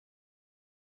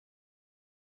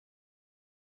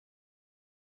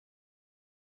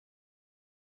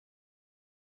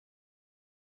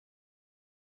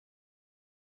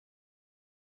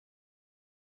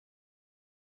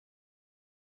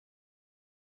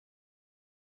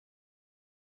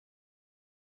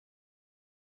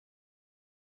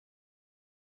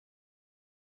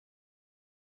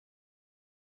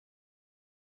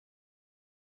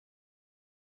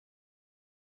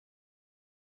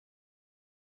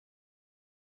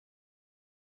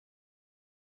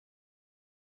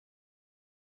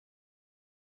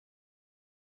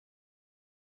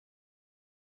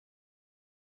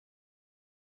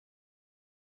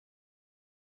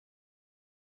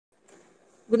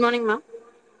Good morning, ma'am.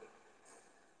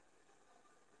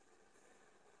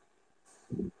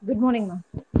 Good morning, ma'am.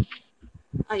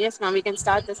 Yes, ma'am, we can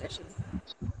start the session.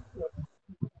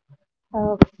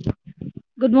 Uh,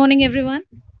 Good morning, everyone.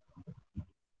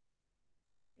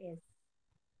 Yes.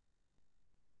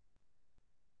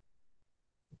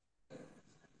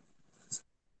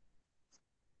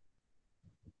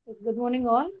 Good morning,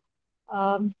 all.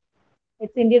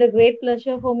 It's indeed a great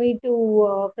pleasure for me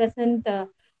to present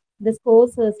this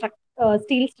course,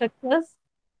 Steel Structures.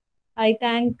 I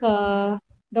thank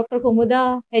Dr.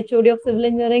 Komuda, HOD of Civil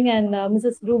Engineering, and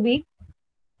Mrs. Ruby.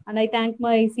 And I thank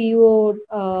my CEO,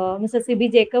 Mr.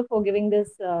 CB Jacob, for giving this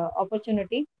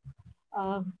opportunity.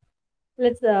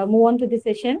 Let's move on to the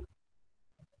session.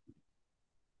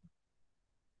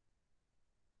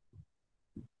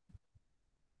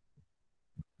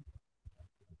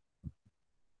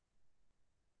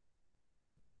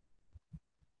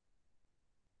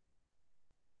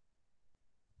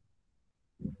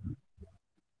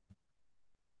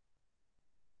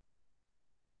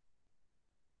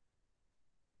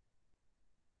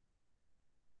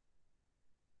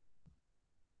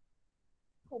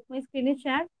 Hope my screen is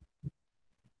shared.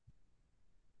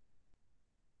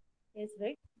 Yes,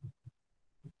 right.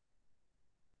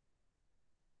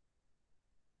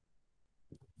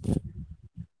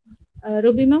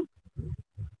 Ruby, ma'am.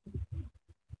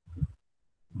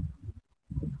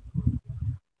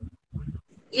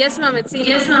 Yes, ma'am, it's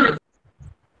Yes, ma'am.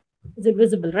 Is it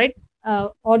visible, right?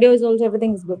 Audio is also,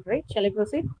 everything is good, right? Shall I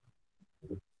proceed?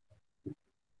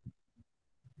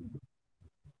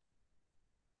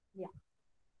 Yeah.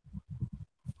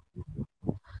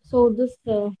 So this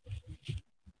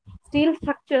steel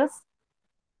structures.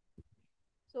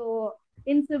 So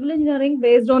in civil engineering,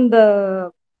 based on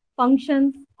the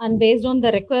functions and based on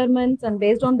the requirements and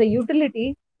based on the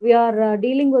utility, we are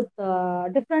dealing with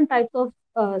different types of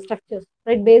structures,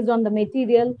 right? Based on the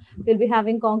material, we'll be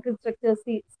having concrete structures,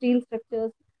 steel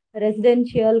structures,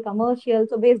 residential, commercial.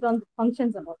 So based on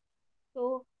functions and all.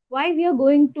 So why we are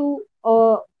going to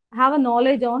have a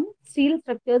knowledge on steel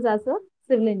structures as a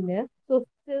civil engineer? So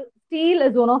steel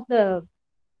is one of the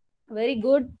very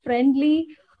good, friendly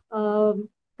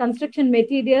construction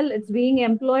material. It's being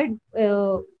employed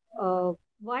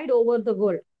wide over the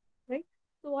world, right?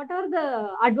 So what are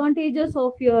the advantages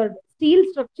of your steel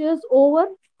structures over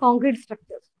concrete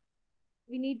structures?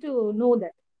 We need to know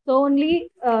that. So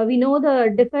only we know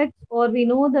the defects or we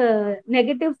know the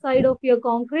negative side of your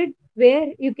concrete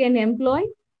where you can employ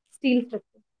steel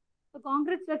structure. So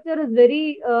concrete structure is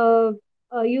very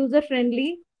user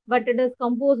friendly, but it is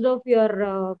composed of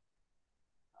your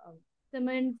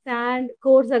cement, sand,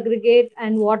 coarse aggregate,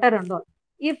 and water and all.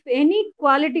 If any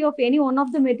quality of any one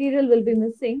of the material will be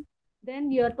missing,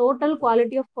 then your total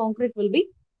quality of concrete will be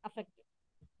affected.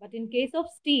 But in case of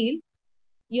steel,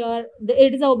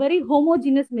 it is a very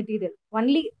homogeneous material.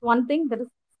 Only one thing, that is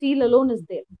steel alone is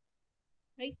there,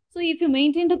 right? So if you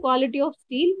maintain the quality of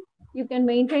steel, you can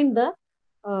maintain the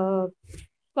uh,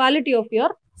 quality of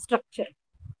your structure,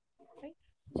 right?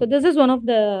 So this is one of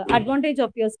the advantage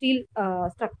of your steel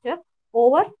structure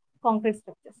over concrete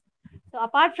structures. So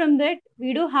apart from that,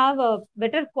 we do have a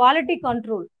better quality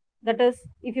control. That is,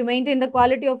 if you maintain the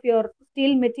quality of your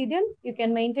steel material, you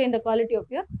can maintain the quality of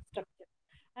your structure.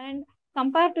 And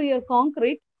compared to your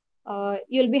concrete,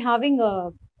 you'll be having a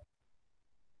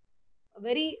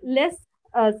very less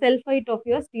self weight of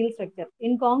your steel structure.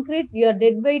 In concrete, your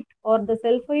dead weight or the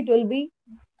self weight will be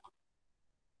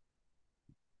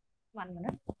 1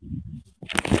 minute.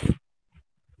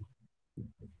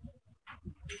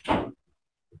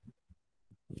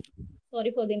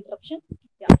 Sorry for the interruption.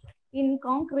 Yeah. In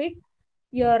concrete,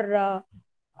 your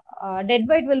dead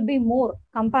weight will be more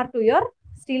compared to your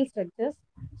steel structures.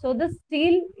 So the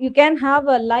steel, you can have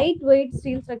a lightweight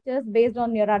steel structures based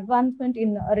on your advancement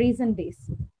in recent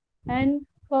days. And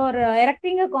for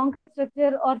erecting a concrete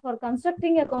structure or for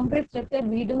constructing a concrete structure,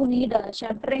 we do need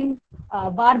shuttering,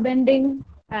 bar bending,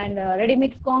 and ready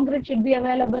mix concrete should be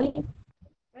available,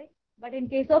 right? But in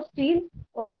case of steel,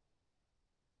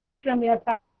 from your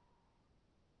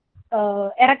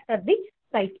erect at the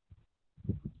site.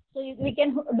 So we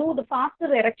can do the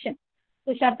faster erection.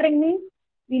 So shuttering means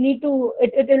we need to,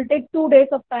 it will take 2 days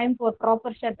of time for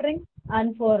proper shuttering,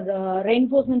 and for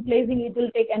reinforcement placing, it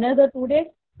will take another 2 days,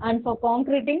 and for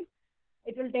concreting,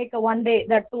 it will take a 1 day,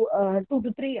 that 2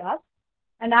 to 3 hours.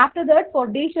 And after that, for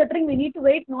de-shuttering, we need to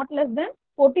wait not less than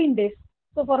 14 days.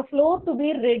 So for floor to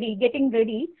be ready, getting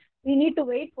ready, we need to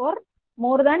wait for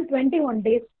more than 21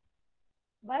 days.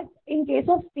 But in case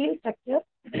of steel structure,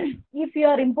 if you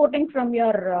are importing from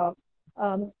your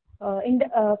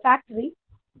factory,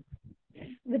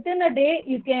 Within a day,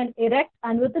 you can erect,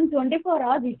 and within 24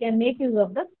 hours, you can make use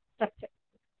of the structure.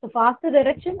 So faster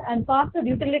erection and faster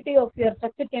utility of your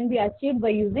structure can be achieved by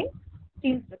using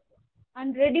steel structure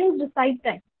and reduced site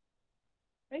time,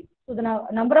 right? So the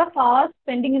number of hours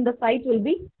spending in the site will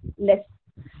be less.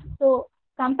 So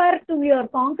compared to your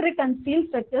concrete and steel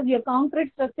structures, your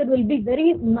concrete structure will be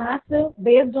very massive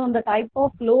based on the type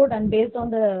of load and based on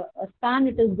the span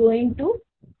it is going to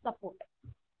support.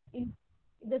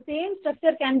 The same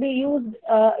structure can be used,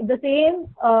 the same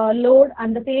load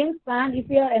and the same span. If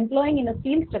you are employing in a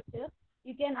steel structure,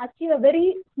 you can achieve a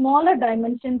very smaller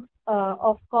dimensions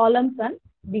of columns and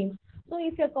beams. So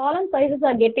if your column sizes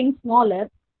are getting smaller,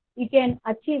 you can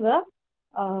achieve a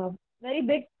very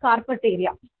big carpet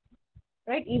area,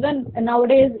 right? Even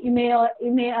nowadays, you may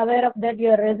aware of that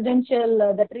your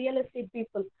residential, that real estate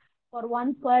people, for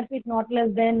 1 square feet, not less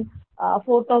than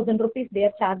 4,000 rupees they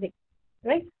are charging,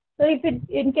 right? So if it,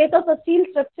 in case of a steel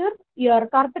structure, your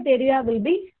carpet area will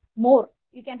be more.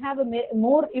 You can have a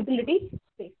more utility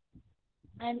space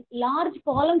and large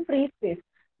column free space.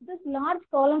 This large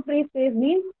column free space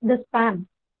means the span.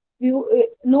 You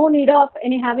no need of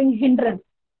any having hindrance.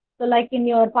 So like in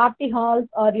your party halls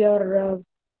or your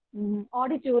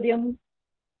auditorium,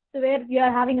 so where you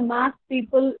are having a mass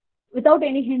people without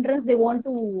any hindrance, they want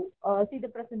to see the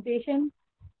presentation.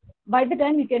 By the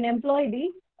time you can employ the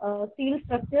steel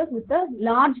structures with a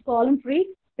large column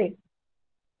free space.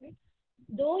 Right?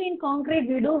 Though in concrete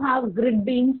we do have grid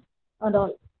beams and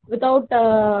all without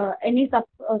any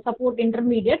support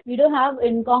intermediate, we do have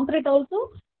in concrete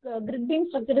also grid beam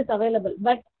structure is available.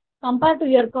 But compared to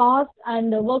your cost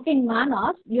and working man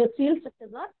hours, your steel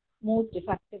structures are most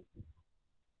effective.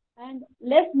 And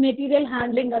less material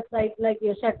handling at site, like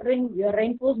your shuttering, your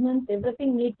reinforcements,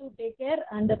 everything need to take care,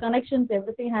 and the connections,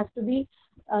 everything has to be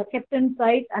kept in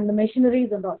site, and the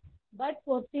machineries and all. But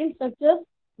for steel structures,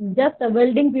 just a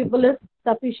welding people is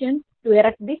sufficient to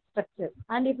erect the structure.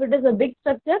 And if it is a big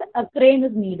structure, a crane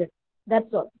is needed.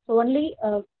 That's all. So only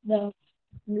the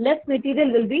less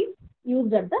material will be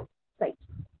used at the site.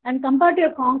 And compared to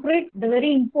your concrete, the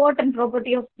very important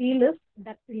property of steel is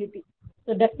ductility.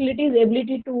 So ductility is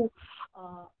ability to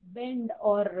bend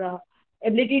or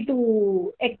ability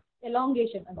to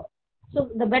elongation and all. So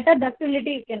the better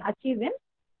ductility you can achieve in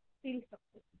steel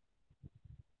structure,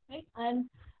 right? And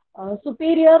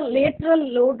superior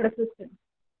lateral load resistance.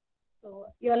 So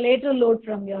your lateral load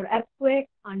from your earthquake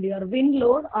and your wind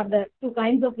load are the two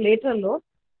kinds of lateral load.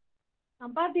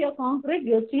 Compared to your concrete,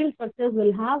 your steel structures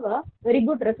will have a very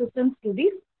good resistance to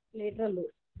these lateral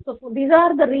loads. So these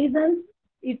are the reasons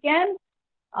you can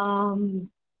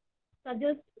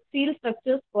suggest steel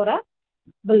structures for a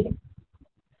building.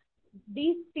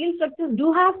 These steel structures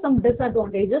do have some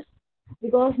disadvantages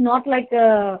because not like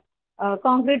a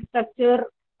concrete structure,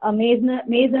 a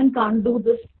mason can't do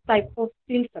this type of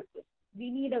steel structure. We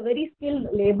need a very skilled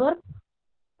labor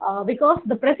because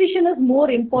the precision is more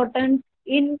important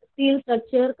in steel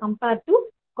structure compared to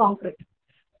concrete.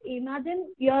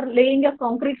 Imagine you are laying a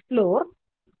concrete floor,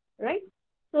 right?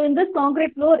 So in this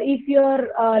concrete floor, if your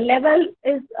level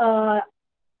is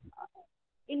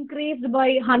increased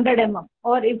by 100 mm,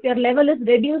 or if your level is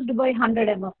reduced by 100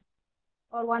 mm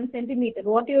or 1 centimeter,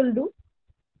 what you will do?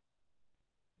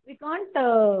 We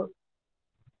can't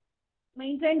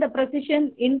maintain the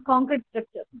precision in concrete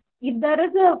structure. If there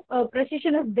is a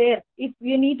precision is there, if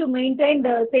you need to maintain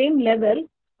the same level,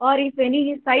 or if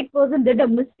any site person did a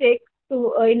mistake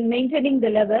to in maintaining the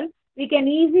level, we can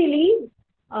easily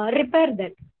repair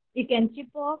that. You can chip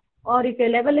off, or if your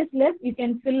level is less, you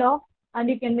can fill off, and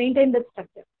you can maintain the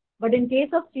structure. But in case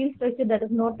of steel structure, that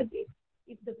is not the case.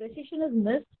 If the precision is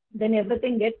missed, then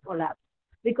everything gets collapsed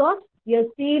because your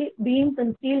steel beams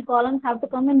and steel columns have to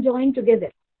come and join together.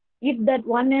 If that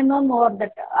 1 mm or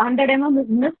that 100 mm is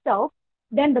missed out,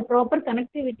 then the proper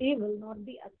connectivity will not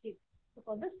be achieved. So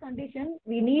for this condition,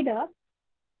 we need a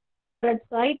red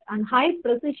site and high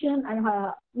precision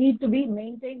and need to be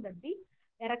maintained at the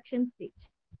erection stage.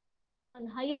 And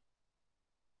high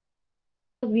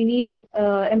we need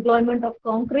employment of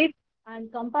concrete,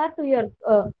 and compared to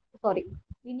your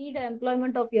we need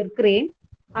employment of your crane,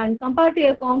 and compared to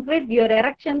your concrete, your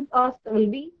erection cost will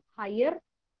be higher,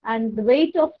 and the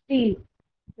weight of steel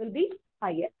will be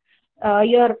higher.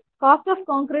 Your cost of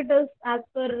concrete is as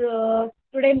per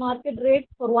today market rate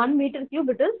for 1 meter cube,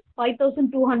 it is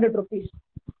 5,200 rupees.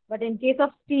 But in case of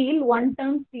steel, 1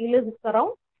 ton steel is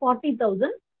around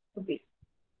 40,000 rupees.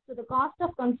 So the cost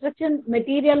of construction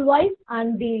material wise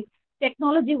and the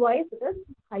technology wise, it is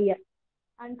higher.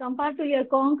 And compared to your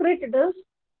concrete, it is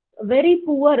very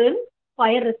poor in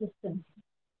fire resistance.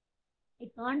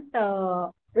 It can't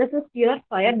resist your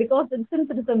fire, because since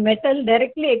it is a metal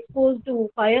directly exposed to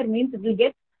fire means it will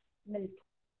get melt.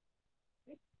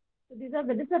 So these are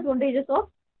the disadvantages of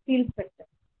steel structure.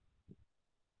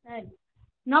 And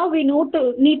now we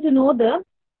need to know the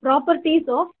properties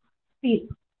of steel.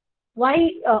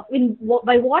 Why,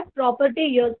 by what property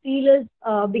your steel is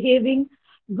behaving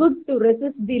good to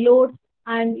resist the loads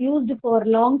and used for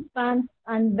long spans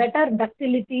and better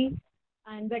ductility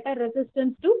and better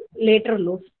resistance to later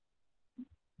loads.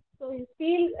 So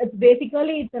steel,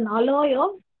 it's an alloy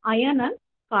of iron and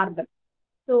carbon.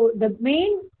 So the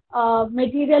main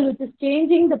material which is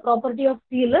changing the property of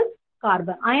steel is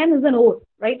carbon. Iron is an ore,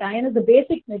 right? Iron is the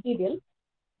basic material.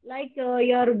 Like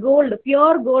your gold,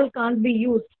 pure gold can't be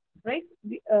used, right?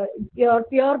 Your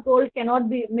pure gold cannot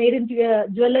be made into a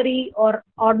jewelry or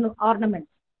ornament.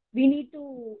 We need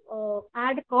to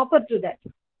add copper to that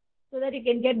so that you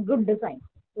can get good design.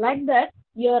 Like that,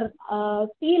 your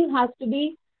steel has to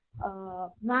be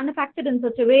manufactured in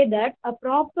such a way that a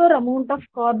proper amount of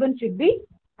carbon should be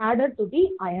added to the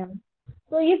iron.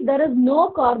 So if there is no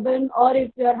carbon, or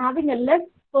if you are having a less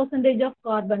percentage of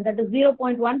carbon, that is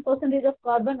 0.1 percentage of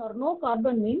carbon or no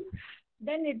carbon means,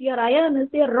 then your iron is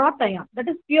a wrought iron. That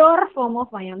is pure form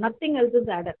of iron. Nothing else is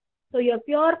added. So your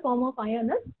pure form of iron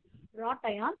is wrought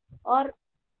iron, or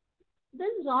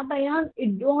this wrought iron,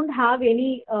 it don't have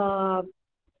any,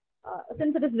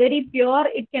 since it is very pure,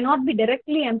 it cannot be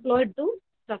directly employed to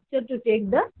structure to take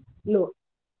the load.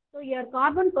 So your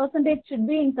carbon percentage should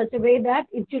be in such a way that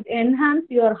it should enhance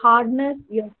your hardness,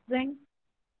 your strength,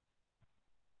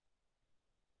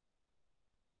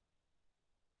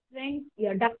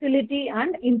 your ductility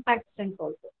and impact strength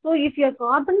also. So if your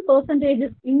carbon percentage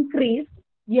is increased,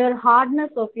 your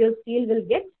hardness of your steel will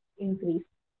get increased.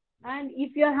 And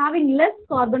if you are having less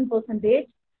carbon percentage,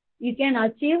 you can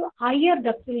achieve higher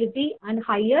ductility and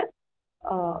higher,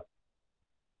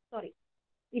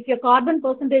 if your carbon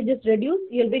percentage is reduced,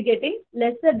 you'll be getting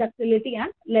lesser ductility and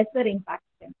lesser impact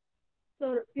strength.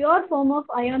 So pure form of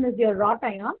iron is your wrought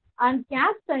iron, and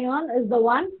cast iron is the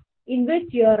one in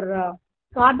which your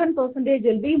carbon percentage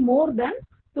will be more than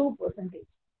 2%.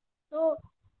 So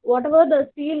whatever the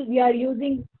steel we are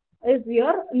using is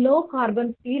your low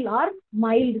carbon steel or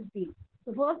mild steel.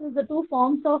 So first is the two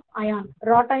forms of iron,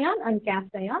 wrought iron and cast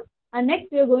iron. And next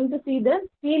we are going to see the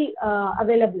steel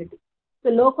availability. So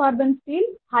low carbon steel,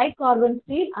 high carbon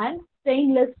steel and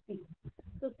stainless steel.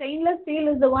 So stainless steel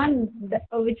is the one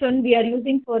which one we are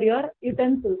using for your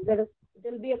utensils. It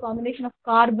will be a combination of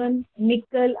carbon,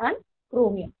 nickel and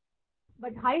chromium.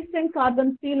 But high strength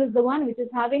carbon steel is the one which is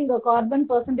having a carbon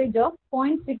percentage of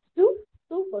 0.6 to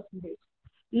 2%.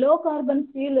 Low carbon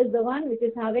steel is the one which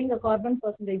is having a carbon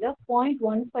percentage of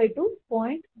 0.15 to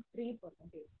 0.3%.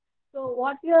 So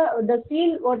the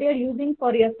steel what you are using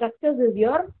for your structures is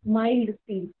your mild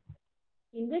steel,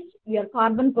 in which your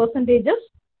carbon percentage is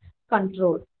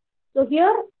controlled. So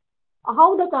here,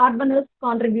 how the carbon is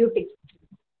contributing.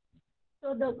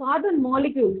 So the carbon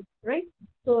molecules, right?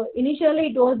 So initially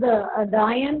it was the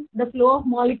iron, the flow of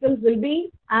molecules will be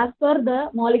as per the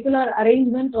molecular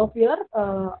arrangement of your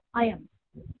ion.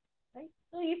 Right?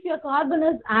 So if your carbon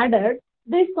is added,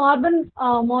 this carbon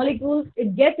molecules,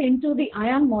 it gets into the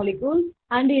ion molecules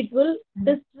and it will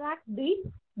distract the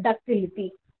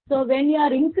ductility. So when you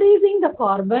are increasing the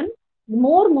carbon,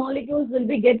 more molecules will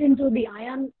be get into the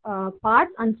ion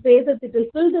parts and spaces. It will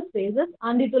fill the spaces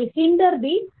and it will hinder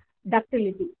the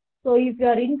ductility. So if you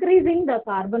are increasing the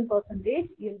carbon percentage,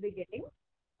 you will be getting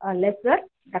lesser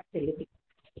ductility.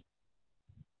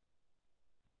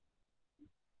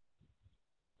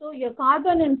 So your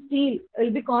carbon and steel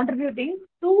will be contributing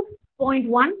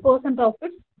 2.1% of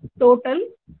its total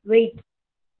weight.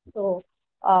 So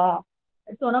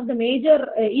it's one of the major,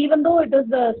 even though it is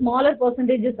the smaller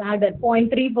percentage is added,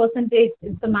 0.3% is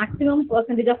the maximum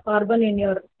percentage of carbon in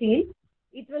your steel.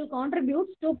 It will contribute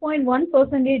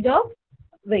 2.1% of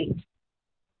weight.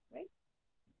 Right?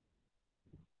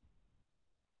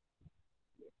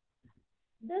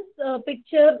 This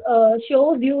picture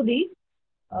shows you the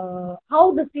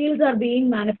how the steels are being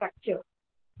manufactured.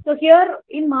 So here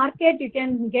in market, you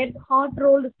can get hot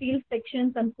rolled steel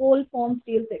sections and cold formed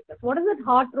steel sections. What is it,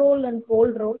 hot roll and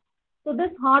cold roll? So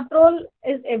this hot roll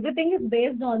is, everything is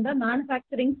based on the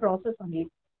manufacturing process only.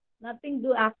 Nothing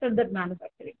do after that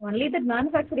manufacturing. Only that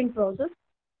manufacturing process.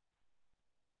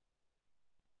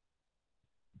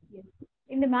 Yes.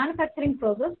 In the manufacturing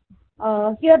process,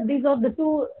 here these are the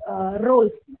two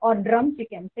rolls or drums, you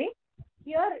can say.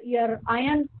 Here your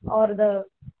iron or the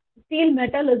steel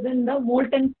metal is in the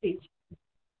molten stage.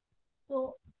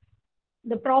 So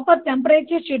the proper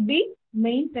temperature should be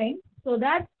maintained. so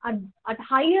that at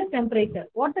higher temperature,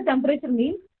 what the temperature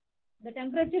means, the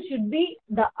temperature should be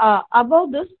the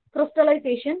above this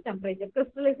crystallization temperature.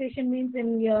 Crystallization means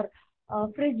in your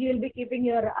fridge you will be keeping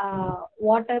your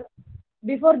water.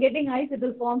 Before getting ice, it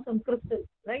will form some crystal,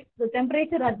 right? The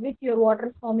temperature at which your water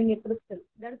is forming a crystal,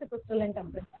 that is the crystalline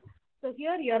temperature. So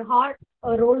here your hot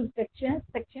rolled section,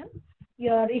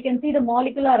 you can see the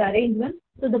molecular arrangement.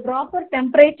 So the proper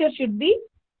temperature should be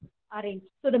arranged.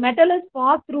 So the metal is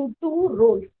passed through two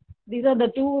rolls. These are the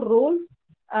two rolls.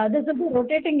 This will be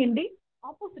rotating in the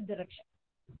opposite direction,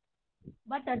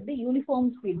 but at the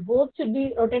uniform speed. Both should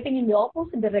be rotating in the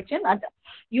opposite direction at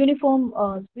uniform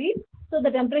speed. So the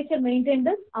temperature maintained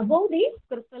is above the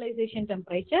crystallization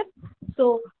temperature.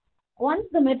 So once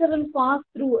the material pass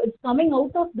through, it's coming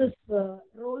out of this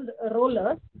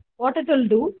roller. What it will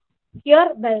do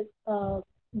here, the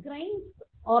grains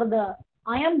or the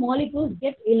ion molecules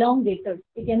get elongated.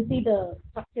 You can see the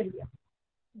structure here.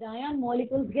 The ion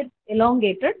molecules get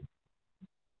elongated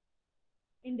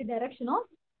in the direction of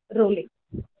rolling.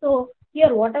 So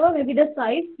here, whatever may be the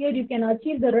size, here you can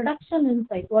achieve the reduction in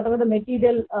size. Whatever the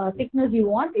material thickness you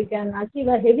want, you can achieve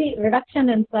a heavy reduction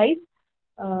in size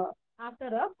after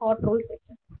a hot roll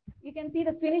section. You can see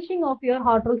the finishing of your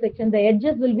hot roll section. The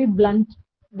edges will be blunt.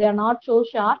 They are not so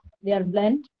sharp. They are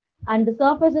blunt. And the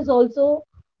surface is also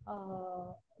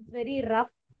very rough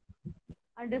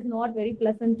and is not very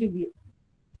pleasant to view.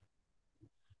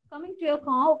 Coming to your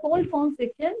cold form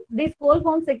section, these cold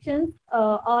form sections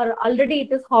are already,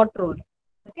 it is hot roll.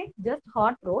 Okay, just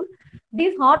hot roll.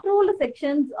 These hot roll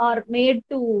sections are made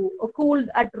to cool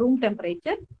at room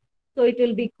temperature. So it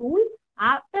will be cool.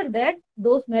 After that,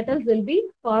 those metals will be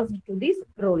passed to these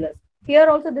rollers. Here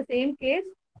also the same case,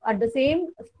 at the same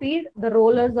speed, the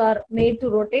rollers are made to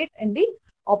rotate in the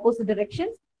opposite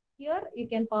directions. Here you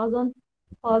can pass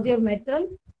your metal.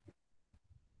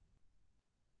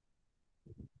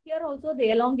 Here also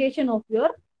the elongation of your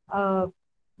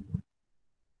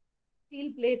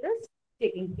steel plate is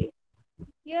taking place.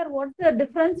 Here what the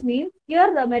difference means,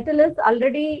 here the metal is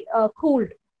already cooled,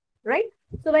 right?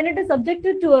 So when it is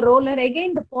subjected to a roller,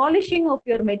 again the polishing of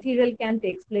your material can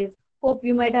take place. Hope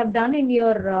you might have done in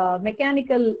your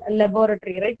mechanical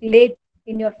laboratory, right? Lathe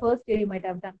in your first year you might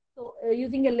have done. So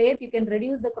using a lathe, you can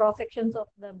reduce the cross sections of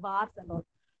the bars and all.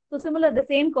 So similar, the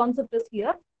same concept is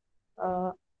here.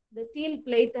 The steel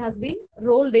plate has been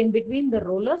rolled in between the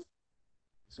rollers,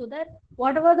 so that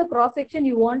whatever the cross section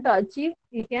you want to achieve,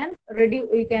 you can reduce,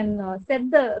 you can set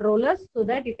the rollers so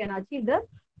that you can achieve the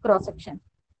cross section,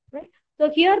 right? So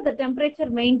here the temperature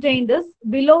maintained is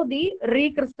below the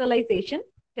recrystallization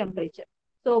temperature.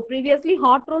 So previously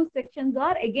hot roll sections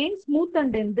are again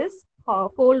smoothened in this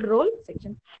cold roll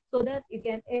section, so that you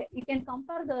can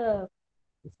compare the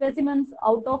specimens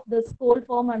out of this cold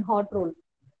form and hot roll.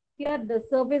 Here the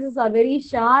surfaces are very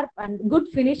sharp and good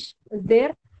finish is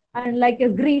there. And like a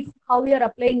grease, how you are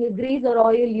applying a grease or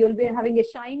oil, you will be having a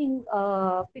shining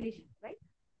finish, right?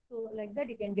 So like that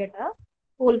you can get a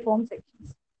cold form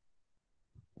sections.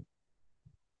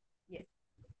 Yes.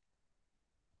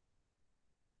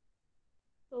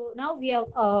 So now we have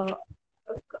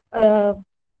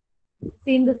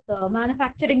seen this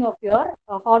manufacturing of your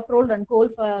hot rolled and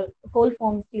cold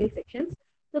form steel sections.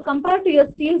 So compared to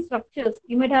your steel structures,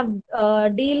 you might have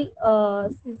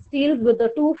steels with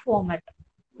the two format,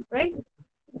 right?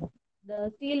 The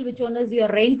steel, which one is your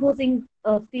reinforcing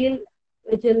steel,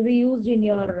 which will be used in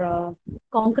your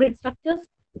concrete structures.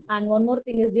 And one more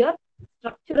thing is your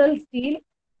structural steel,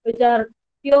 which are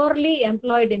purely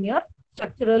employed in your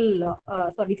structural,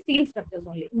 steel structures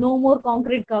only. No more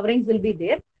concrete coverings will be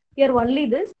there. Here only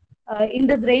this. In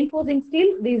this reinforcing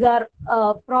steel, these are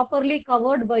properly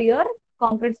covered by your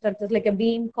concrete structures like a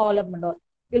beam, column, and all.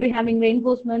 You'll be having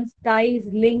reinforcements, ties,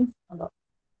 links, and all.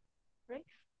 Right?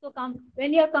 So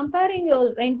when you are comparing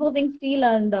your reinforcing steel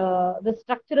and the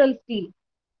structural steel,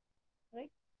 right?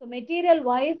 So material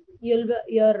wise, your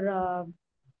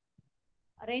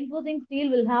reinforcing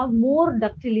steel will have more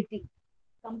ductility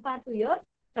compared to your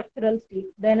structural steel.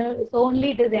 Then so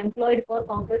only it is employed for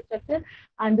concrete structure,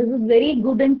 and this is very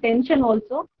good in tension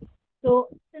also. So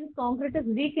since concrete is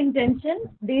weak in tension,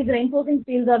 these reinforcing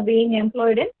steels are being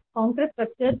employed in concrete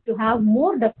structure to have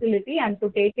more ductility and to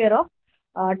take care of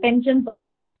tensions of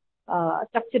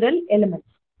structural elements.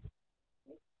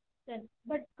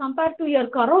 But compared to your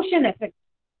corrosion effect,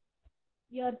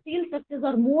 your steel structures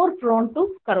are more prone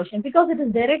to corrosion because it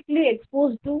is directly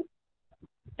exposed to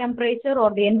temperature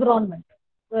or the environment.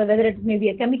 So whether it may be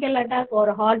a chemical attack or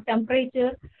a hot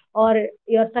temperature, or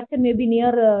your structure may be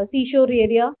near a seashore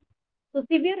area. So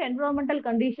severe environmental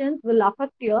conditions will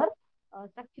affect your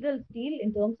structural steel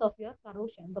in terms of your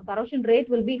corrosion. The corrosion rate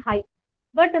will be high.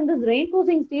 But in this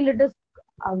reinforcing steel, it is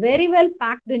very well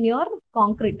packed in your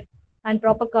concrete and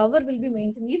proper cover will be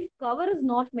maintained. If cover is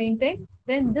not maintained,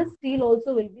 then this steel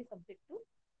also will be subject to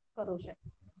corrosion.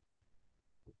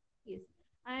 Yes.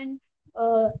 And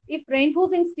if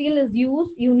reinforcing steel is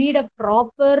used, you need a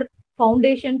proper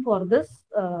foundation for this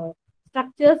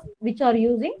structures which are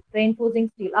using reinforcing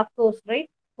steel. Of course, right?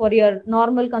 For your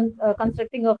normal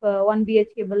constructing of a 1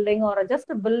 BHK building or just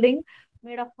a building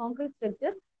made of concrete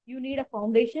structure, you need a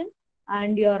foundation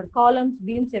and your columns,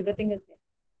 beams, everything is there.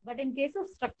 But in case of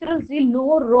structural steel,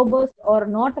 no robust or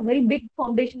not a very big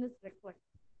foundation is required.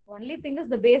 Only thing is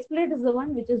the base plate is the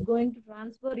one which is going to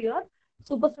transfer your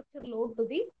superstructure load to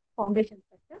the foundation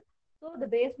structure. So the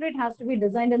base plate has to be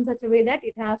designed in such a way that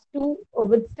it has to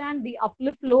withstand the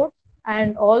uplift load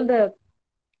and all the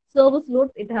service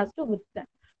loads it has to withstand.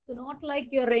 So not like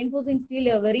your reinforcing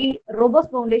steel, a very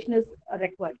robust foundation is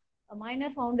required. A minor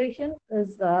foundation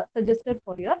is suggested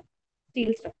for your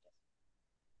steel structure.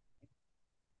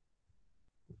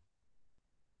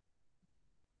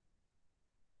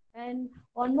 And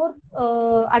one more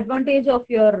advantage of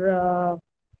your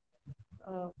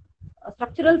uh,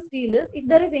 structural steel is if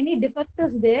there is any defect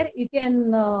is there, you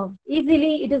can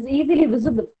it is easily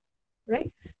visible,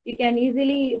 right? You can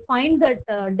easily find that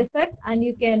defect and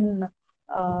you can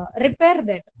repair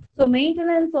that. So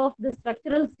maintenance of the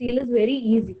structural steel is very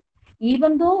easy.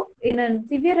 Even though in a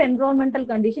severe environmental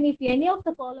condition, if any of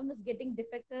the column is getting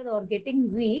defected or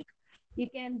getting weak, you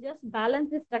can just balance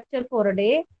the structure for a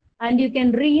day and you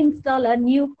can reinstall a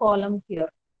new column here,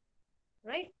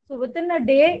 right? So within a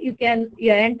day,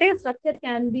 your entire structure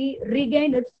can be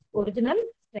regained its original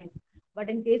strength. But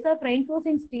in case of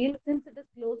reinforcing steel, since it is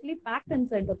closely packed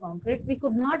inside the concrete, we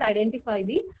could not identify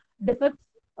the defects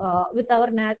with our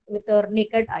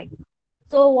naked eye.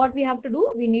 So what we have to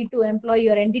do, we need to employ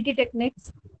your NDT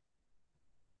techniques.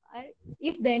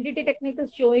 If the NDT technique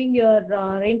is showing your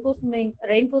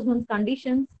reinforcement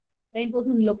conditions,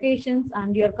 reinforcement locations,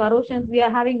 and your corrosions, we are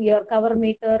having your cover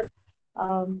meter,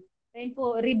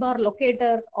 rebar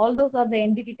locator, all those are the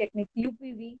NDT techniques,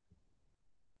 UPV.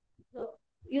 So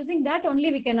using that only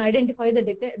we can identify the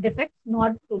defects,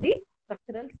 not to the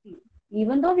structural steel.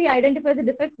 Even though we identify the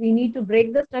defects, we need to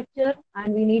break the structure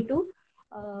and we need to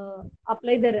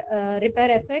apply the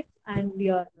repair effects, and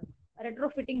your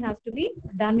retrofitting has to be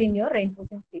done in your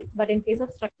reinforcing steel. But in case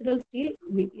of structural steel,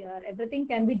 everything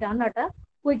can be done at a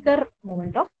quicker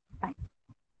moment of time.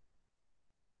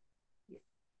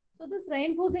 So this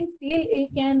reinforcing steel, you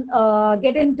can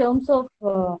get in terms of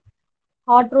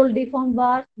hot roll deformed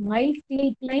bars, mild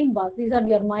steel plain bars. These are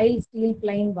your mild steel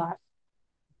plain bars.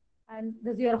 And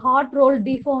this is your hot roll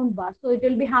deformed bar. So it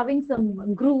will be having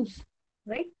some grooves,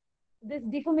 right? These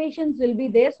deformations will be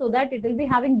there so that it will be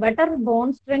having better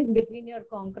bond strength between your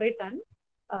concrete and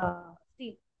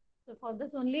steel. So for this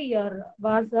only your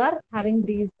bars are having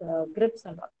these grips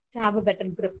and all, to have a better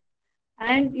grip.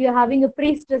 And you're having a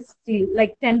pre-stressed steel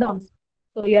like tendons.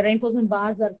 So your reinforcement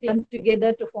bars are clumped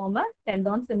together to form a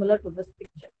tendon similar to this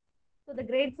picture. So the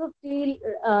grades of steel,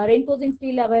 reinforcing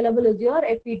steel available is your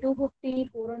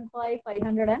Fe250, 415,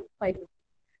 500 and 550.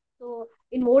 So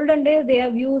in olden days, they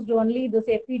have used only this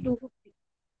Fe250.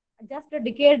 Just a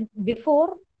decade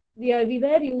before, we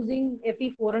were using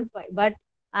Fe4 and 5. But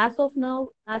as of now,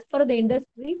 as per the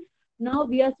industry, now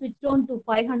we are switched on to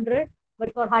 500.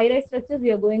 But for high-rise structures,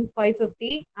 we are going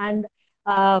 550. And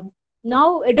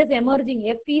now it is emerging.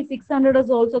 Fe600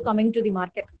 is also coming to the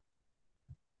market.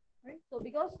 Right? So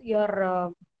because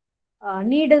your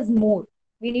need is more,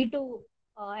 we need to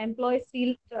employ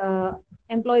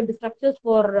the structures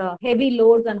for heavy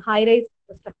loads and high-rise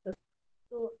structures.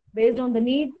 So based on the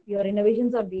need, your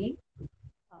innovations are being done.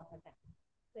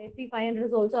 So Fe500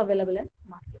 is also available in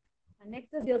market. And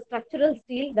next is your structural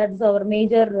steel. That's our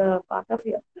major part of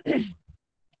your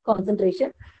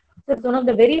concentration. So it's one of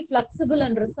the very flexible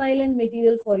and resilient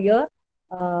material for your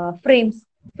frames.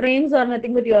 Frames are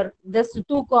nothing but your just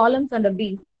two columns and a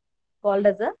beam called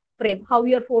as a frame. How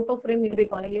your photo frame will be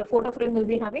calling. Your photo frame will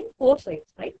be having four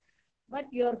sides, right? But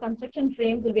your construction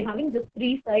frames will be having just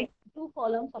three sides, two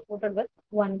columns supported with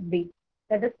one beam.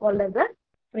 That is called as a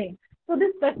frame. So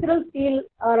this structural steel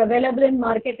are available in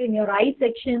market in your I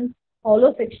sections,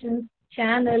 hollow sections,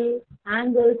 channel,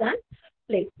 angles, and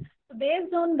plates. So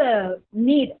based on the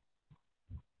need,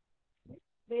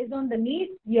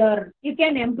 you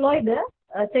can employ the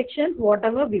sections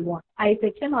whatever we want, I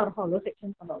section or hollow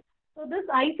sections and all. So this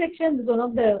I section is one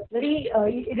of the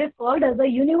it is called as a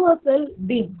universal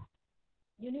beam.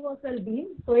 Universal beam.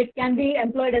 So it can be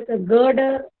employed as a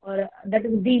girder or that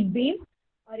is deep beam,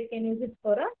 or you can use it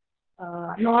for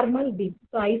normal beam,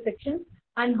 so I sections.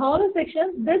 And hollow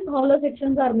sections, these hollow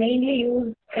sections are mainly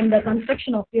used in the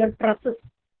construction of your trusses.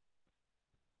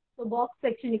 So box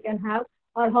section you can have,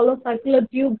 or hollow circular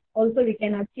tube also we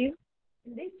can achieve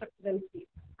in the structural steel.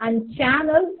 And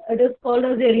channel, it is called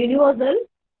as a universal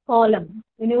column.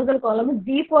 Universal column is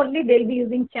defaultly they'll be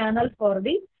using channel for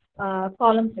the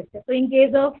column structure. So in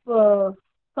case of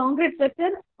concrete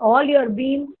structure, all your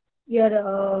beam,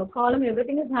 your column,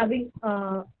 everything is having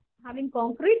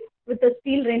concrete with the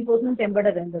steel reinforcement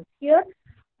embedded in this. Here,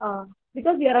 uh,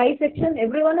 because your I section,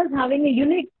 everyone is having a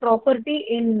unique property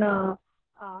in uh,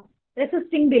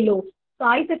 resisting the load. So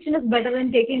I section is better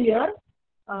than taking your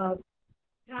uh,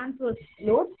 transverse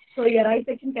load. So your I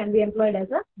section can be employed as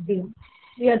a beam.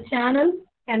 Your channel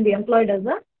can be employed as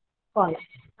a column.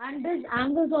 And these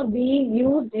angles are being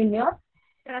used in your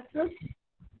trusses.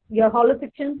 Your hollow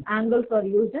sections angles are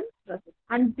used in trusses.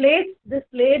 And plates, these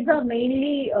plates are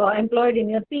mainly employed in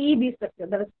your PEB structure.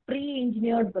 That is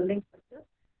pre-engineered building structure.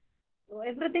 So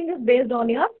everything is based on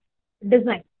your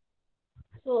design.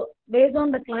 So based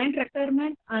on the client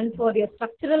requirement and for your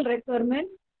structural requirement,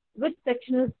 which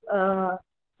section is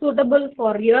suitable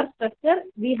for your structure,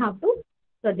 we have to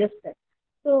suggest that.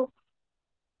 So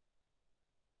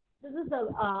this is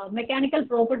the mechanical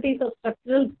properties of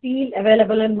structural steel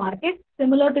available in market,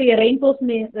 similar to your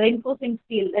reinforcing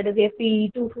steel, that is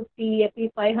FE 250,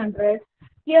 FE 500.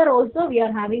 Here also we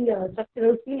are having a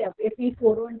structural steel FE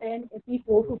 410, FE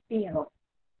 450 and all.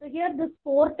 So here this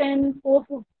 410,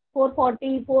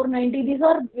 440, 490, these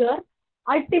are your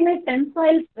ultimate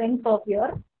tensile strength of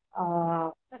your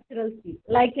structural steel.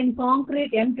 Like in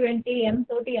concrete, M20,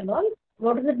 M30 and all,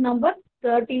 what is it number?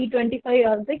 30, 25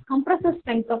 are the compressive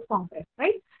strength of concrete,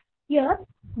 right? Here,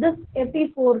 this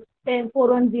FE 410,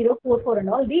 410, 44 and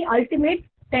all, the ultimate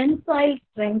tensile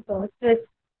strength or stress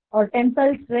or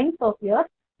tensile strength of your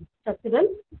structural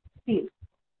steel.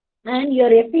 And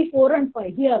your FE4 and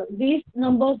 5, here, these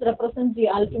numbers represent the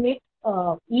ultimate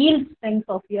yield strength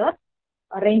of your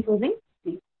reinforcing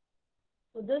steel.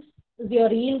 So this is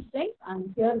your yield strength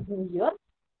and here is your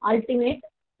ultimate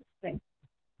strength.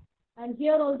 And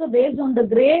here also based on the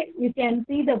gray, you can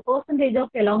see the percentage of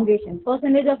elongation.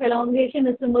 Percentage of elongation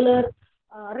is similar,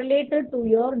 related to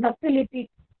your ductility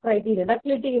criteria.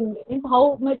 Ductility in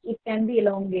how much it can be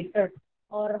elongated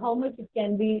or how much it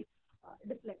can be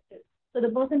deflected. So the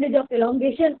percentage of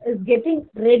elongation is getting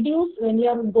reduced when you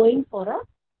are going for a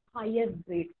higher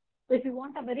grade. So if you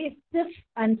want a very stiff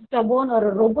and stubborn or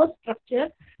a robust structure,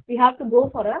 we have to go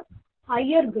for a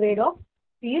higher grade of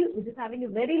steel, which is having a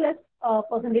very less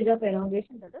percentage of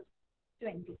elongation, that is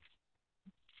 20.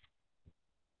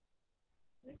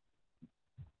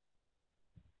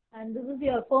 And this is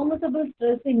your permissible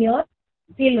stress in your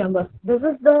steel members. This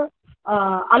is the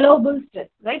allowable stress,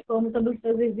 right? Permissible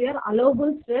stress is your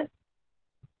allowable stress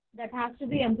that has to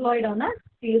be employed on a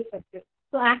steel structure.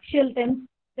 So axial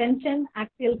tension,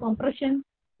 axial compression.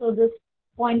 So this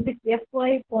 0.6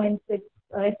 Fy, 0.6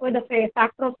 Fy, the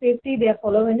factor of safety they are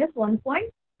following is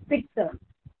 1.67.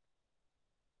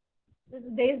 This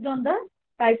is based on the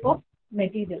type of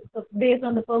material. So based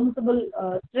on the permissible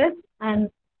stress and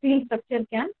steel structure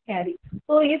can carry.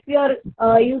 So if you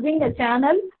are using a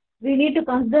channel, we need to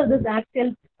consider this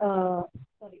axial.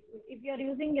 If you are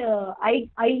using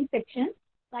I section,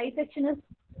 the I section is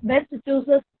best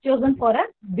chosen for a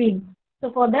beam.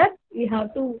 So for that, we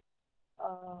have to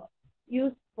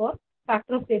use for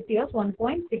factor of safety of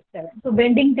 1.67. So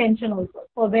bending tension also.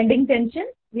 For bending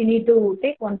tension, we need to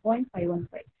take 1.515.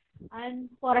 And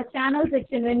for a channel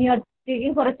section, when you are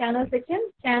taking for a channel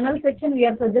section we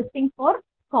are suggesting for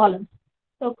columns.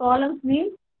 So columns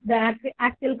means the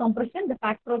axial compression, the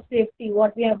factor of safety,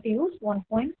 what we have to use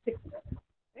 1.67.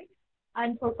 Right?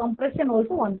 And for compression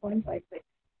also 1.55.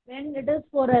 When it is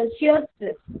for a shear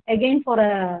stress, again for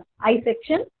a I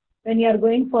section, when you are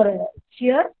going for a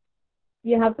shear,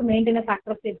 you have to maintain a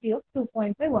factor of safety of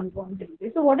 2.5,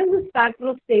 1.3. So what is this factor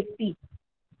of safety?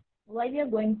 Why we are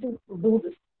going to do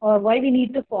this or why we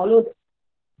need to follow this,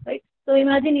 right? So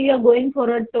imagine you are going for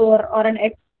a tour or an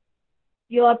ex,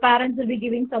 your parents will be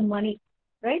giving some money,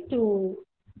 right, to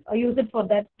use it for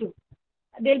that too.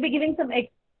 They'll be giving some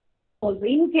extra also.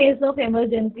 In case of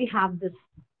emergency, have this,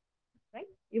 right?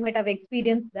 You might have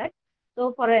experienced that.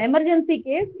 So for an emergency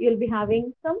case, you'll be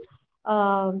having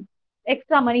some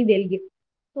extra money they'll give.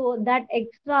 So that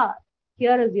extra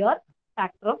here is your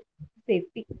factor of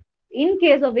safety. In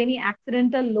case of any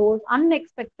accidental load,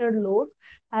 unexpected load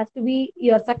has to be,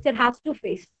 your structure has to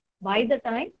face by the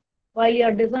time while you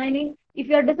are designing. If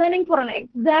you are designing for an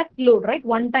exact load, right,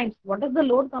 one time, what is the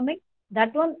load coming?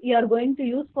 That one you are going to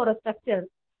use for a structure.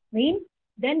 Means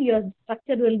then your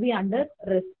structure will be under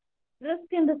risk.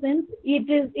 Risk in the sense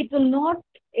it will not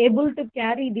able to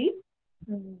carry the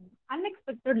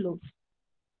unexpected loads.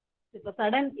 If a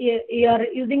sudden you are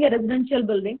using a residential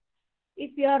building,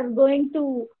 if you are going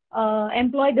to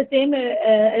employ the same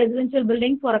residential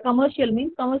building for a commercial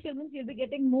means you'll be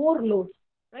getting more loads,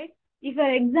 right? If you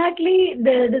are exactly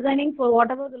designing for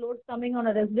whatever the loads coming on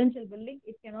a residential building,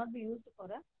 it cannot be used for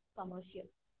a commercial,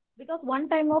 because one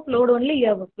time of load only you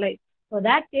have applied. For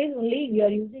that case only you are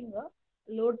using a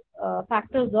load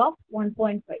factors of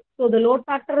 1.5. So the load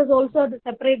factor is also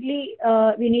separately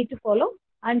we need to follow.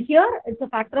 And here it's a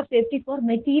factor of safety for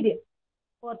material.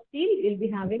 For steel, you'll be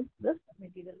having this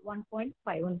material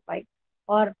 1.515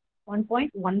 or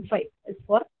 1.15 is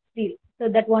for steel. So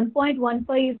that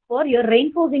 1.15 is for your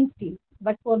reinforcing steel.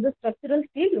 But for the structural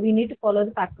steel, we need to follow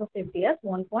the factor of safety as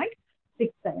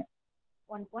 1.67,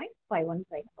 1.515.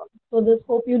 So this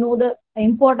hope you know the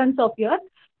importance of your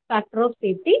factor of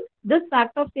safety. This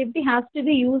factor of safety has to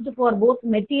be used for both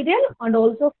material and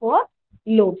also for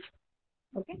loads.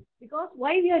 Okay, because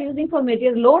why we are using for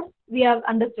material load, we have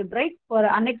understood, right? For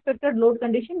unexpected load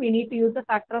condition, we need to use the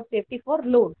factor of safety for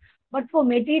load. But for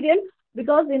material,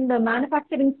 because in the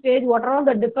manufacturing stage, what are all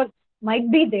the defects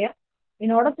might be there, in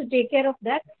order to take care of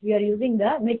that, we are using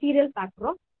the material factor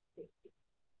of safety.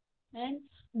 And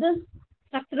this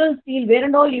structural steel, where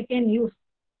and all you can use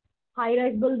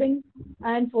high-rise buildings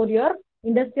and for your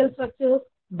industrial structures,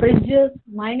 bridges,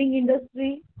 mining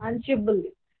industry, and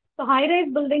shipbuilding. So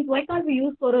high-rise buildings, why can't we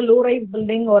use for a low-rise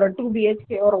building or a 2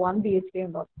 BHK or 1 BHK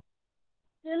and all?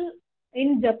 Still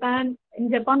in Japan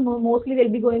mostly they'll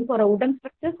be going for a wooden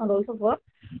structures and also for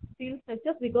steel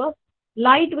structures, because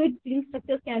lightweight steel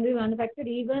structures can be manufactured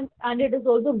even, and it is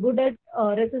also good at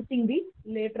resisting the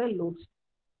lateral loads.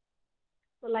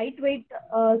 So lightweight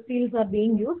steels are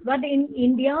being used, but in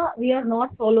India we are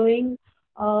not following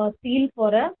steel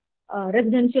for a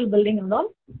residential building and all,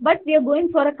 but we are going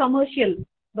for a commercial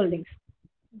buildings,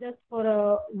 just for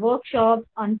a workshop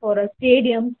and for a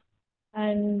stadium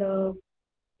and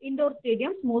indoor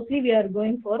stadiums. Mostly we are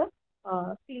going for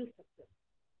a steel structure.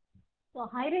 So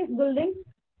high-rise buildings,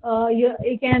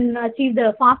 you can achieve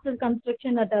the faster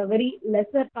construction at a very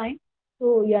lesser time.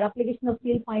 So your application of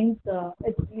steel finds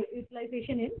its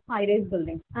utilization in high-rise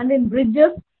buildings and in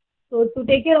bridges. So to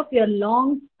take care of your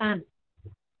long span,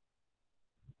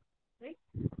 right?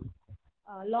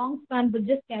 Long span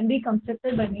bridges can be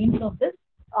constructed by means of this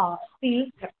steel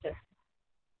structure.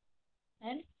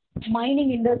 And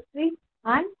mining industry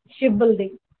and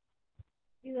shipbuilding,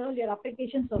 these are all your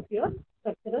applications of your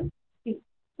structural steel.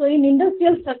 So in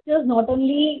industrial structures, not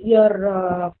only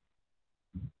your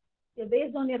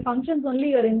based on your functions only,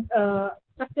 your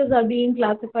structures are being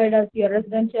classified as your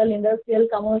residential, industrial,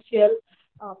 commercial,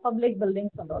 public buildings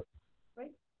and all,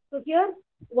 right? So here,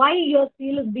 why your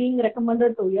steel is being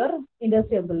recommended to your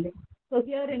industrial building? So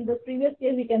here in the previous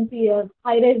case, we can see your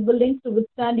high-rise buildings to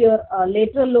withstand your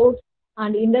lateral loads,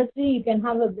 and industry, you can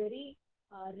have a very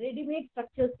ready-made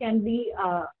structures can be,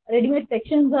 ready-made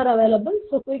sections are available,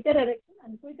 so quicker erection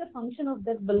and quicker function of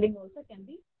that building also can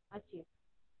be achieved.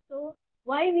 So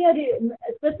why we are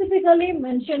specifically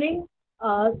mentioning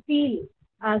steel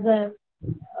as a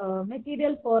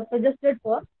material for suggested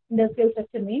for industrial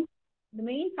structure means the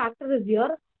main factor is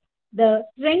your the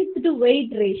strength to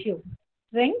weight ratio,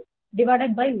 strength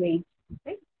divided by weight.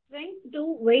 Right? Strength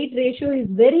to weight ratio is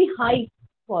very high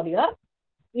for your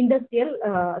industrial,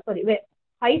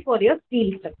 high for your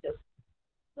steel structures.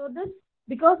 So this,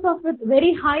 because of its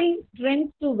very high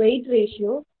strength to weight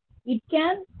ratio, it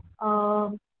can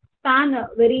span a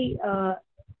very,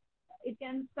 it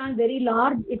can span very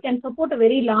large, it can support a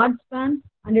very large span,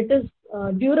 and it is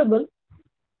durable,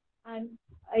 and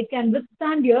it can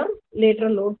withstand your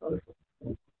lateral loads also.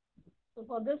 So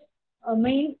for this,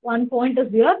 main one point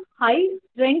is your high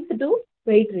strength to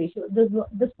weight ratio.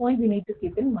 This point we need to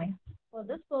keep in mind. For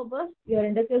this purpose, your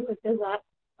industrial structures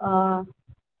are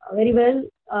very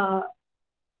well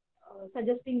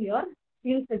suggesting your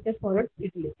steel structures for its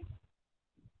utility.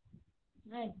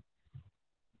 Right.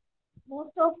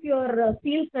 Most of your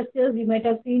steel structures, you might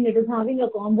have seen, it is having a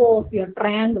combo of your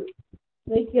triangle.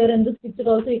 Right here in this picture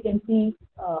also you can see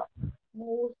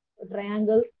most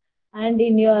triangles, and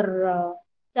in your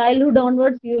childhood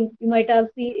onwards, you might have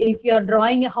seen, if you are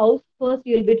drawing a house, first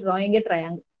you will be drawing a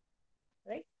triangle.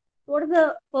 Right? What is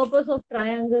the purpose of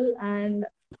triangle and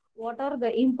what are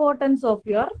the importance of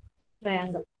your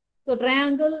triangle? So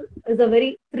triangle is a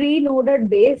very three-noded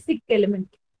basic element,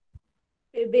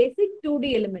 a basic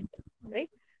 2D element, right?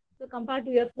 So compared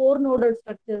to your four-noded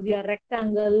structures, your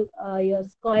rectangle, your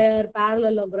square,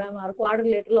 parallelogram, or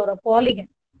quadrilateral, or a polygon.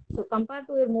 So compared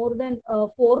to a more than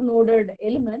four noded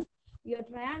element, your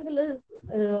triangle is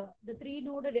the three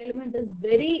noded element is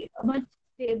very much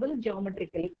stable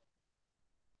geometrically.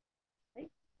 Right?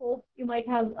 Hope you might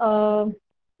have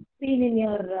seen in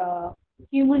your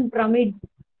human pyramid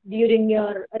during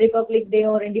your Republic Day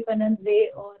or Independence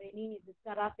Day or any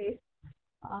karate.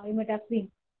 You might have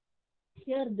seen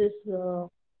here this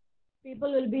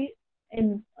people will be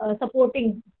in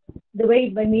supporting the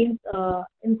weight by means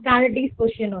in standard ease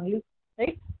position only,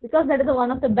 right? Because that is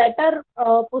one of the better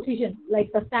position, like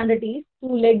the standard ease,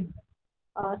 two legs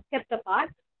kept apart.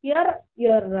 Here,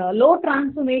 your low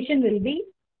transformation will be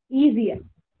easier.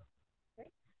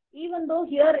 Right? Even though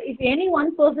here, if any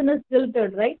one person is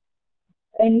tilted, right,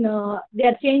 and they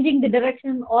are changing the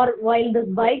direction, or while this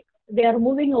bike they are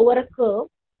moving over a curve,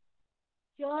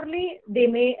 surely they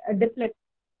may deflect,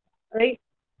 right?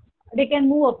 They can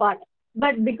move apart.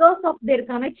 But because of their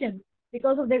connections,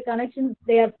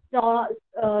 they are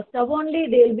stubbornly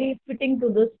they will be fitting to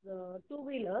this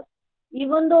two-wheeler.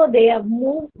 Even though they have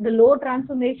moved, the low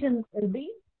transformation will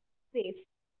be safe.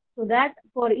 So that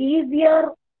for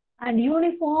easier and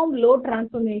uniform load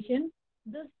transformation,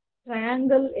 this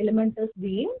triangle element is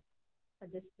being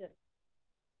suggested.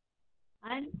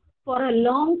 And for a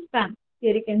long span,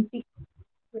 here you can see,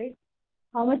 right,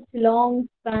 how much long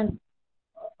span.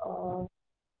 Uh,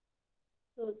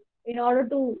 so in order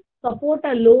to support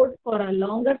a load for a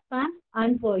longer span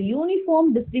and for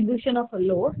uniform distribution of a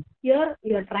load, here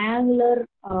your triangular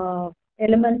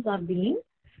elements are being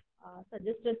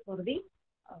suggested for the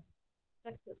uh,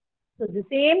 structure. So the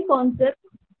same concept,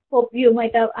 hope you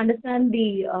might have understand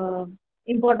the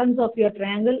importance of your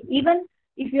triangle. Even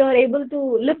if you are able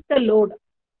to lift a load,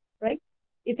 right?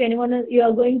 If anyone is, you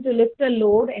are going to lift a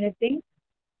load, anything,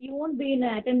 you won't be in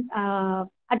an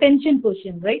attention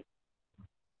position, right?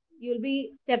 You'll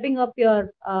be stepping up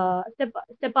your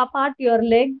step apart your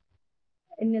leg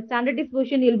in a standard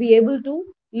position. You'll be able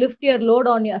to lift your load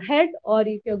on your head, or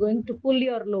if you're going to pull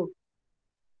your load.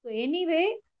 So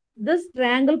anyway, this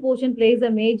triangle portion plays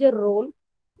a major role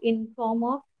in form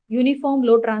of uniform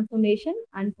load transformation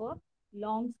and for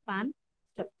long span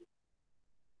structure.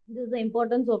 This is the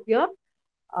importance of your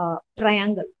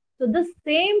triangle. So the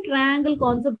same triangle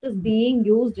concept is being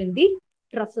used in the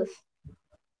trusses.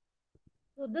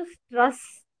 So this truss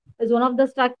is one of the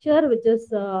structure which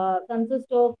is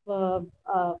consists of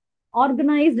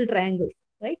organized triangles,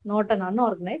 right? Not an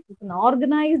unorganized. It's an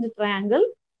organized triangle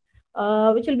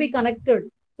which will be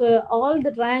connected. So all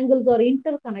the triangles are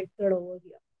interconnected over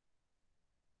here.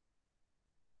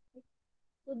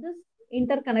 So this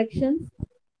interconnections,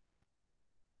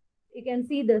 you can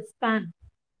see the span,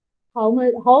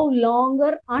 how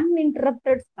longer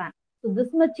uninterrupted span. So this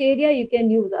much area you can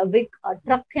use, a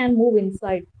truck can move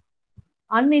inside.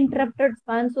 Uninterrupted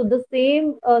span. So the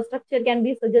same structure can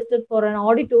be suggested for an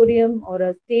auditorium or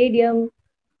a stadium.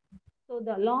 So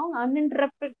the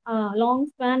long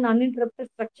span uninterrupted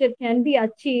structure can be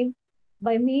achieved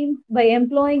by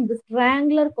employing this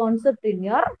triangular concept in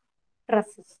your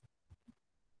trusses.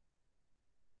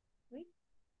 Right?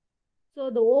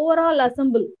 So the overall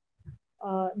assemble,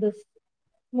 the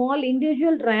small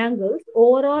individual triangles,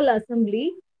 overall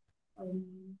assembly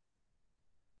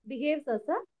behaves as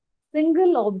a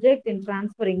single object in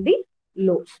transferring the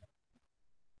loads.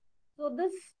 So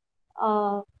this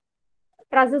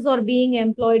trusses are being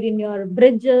employed in your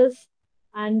bridges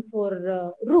and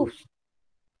for roofs.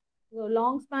 So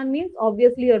long span means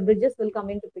obviously your bridges will come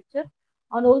into picture,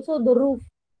 and also the roof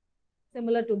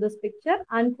similar to this picture,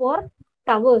 and for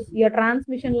towers, your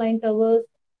transmission line towers,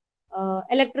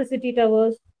 electricity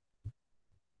towers,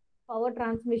 power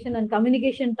transmission and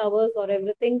communication towers, or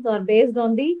everything are based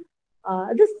on the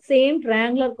this same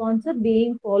triangular concept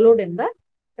being followed in the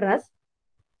truss.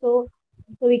 So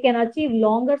we can achieve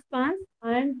longer spans,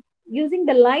 and using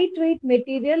the lightweight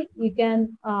material, we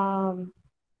can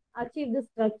achieve the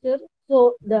structure.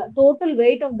 So the total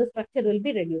weight of the structure will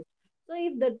be reduced. So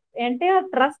if the entire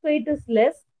truss weight is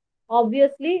less,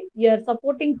 obviously your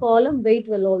supporting column weight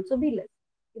will also be less.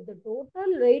 If the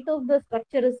total weight of the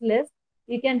structure is less,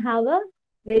 you can have a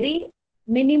very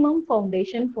minimum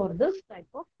foundation for this type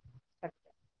of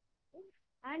structure.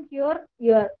 And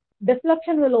your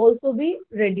deflection will also be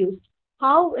reduced.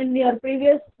 How in your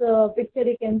previous picture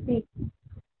you can see,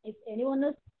 if anyone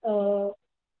is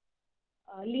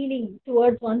leaning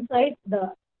towards one side,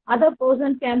 the other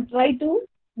person can try to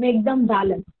make them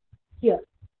balance here.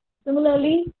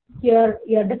 Similarly, your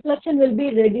deflection will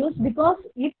be reduced, because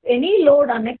if any load,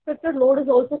 unexpected load is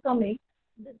also coming,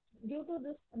 due to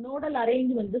this nodal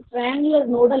arrangement, this triangular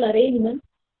nodal arrangement,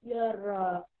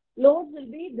 your loads will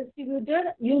be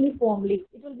distributed uniformly.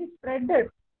 It will be spreaded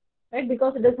right?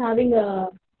 Because it is having a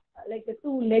like a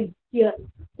two legs here.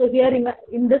 So here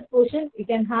in this portion, you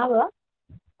can have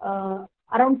a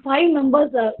around 5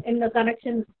 members in the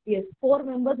connection. Yes, 4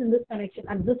 members in this connection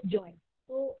at this joint.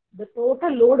 So the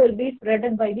total load will be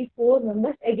spread by the 4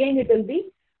 members. Again, it will be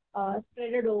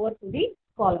spreaded over to the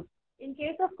column. In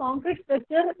case of concrete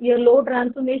structure, your load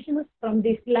transformation is from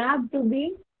the slab to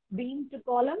beam, beam to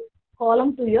column,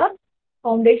 column to your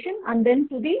foundation, and then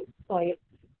to the soil.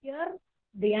 Here,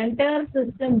 the entire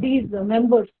system, these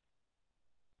members,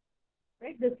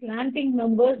 right, the slanting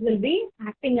members will be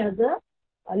acting as a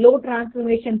load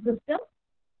transformation system.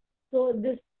 So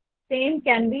this same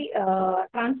can be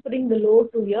transferring the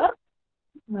load to your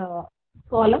uh,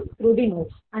 column through the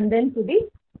nodes and then to the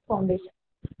foundation.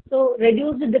 So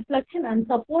reduce the deflection and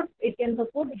support, it can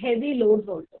support heavy loads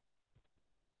also.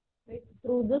 Right?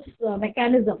 Through this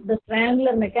mechanism, this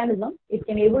triangular mechanism, it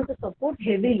can able to support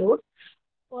heavy loads.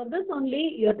 For this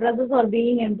only, your trusses are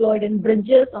being employed in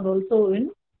bridges and also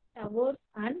in towers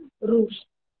and roofs.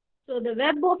 So the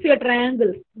web of your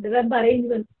triangle, the web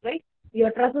arrangements, right?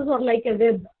 Your trusses are like a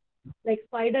web, like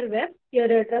spider web.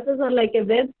 Your trusses are like a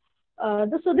web.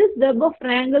 So this web of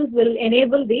triangles will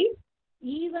enable the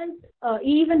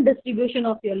even distribution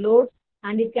of your loads,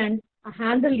 and it can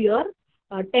handle your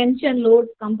tension loads,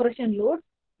 compression loads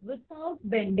without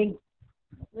bending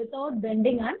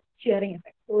and shearing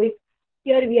effect. So if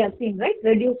here we have seen, right,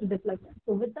 reduced deflection.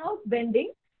 So without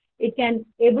bending, it can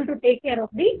able to take care of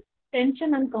the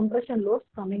tension and compression loads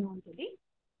coming onto the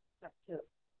structure.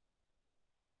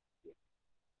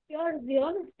 Here is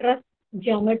your truss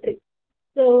geometry.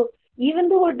 So even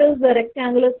though it is a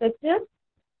rectangular structure,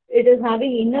 it is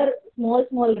having inner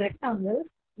small rectangles.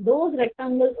 Those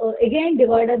rectangles are again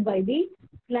divided by the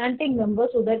slanting members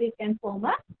so that it can form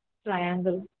a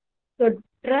triangle. So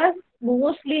truss,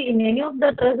 mostly in any of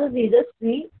the trusses, we just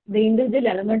see the individual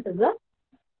element is a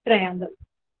triangle,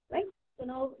 right? So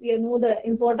now you know the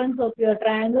importance of your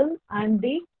triangle and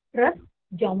the truss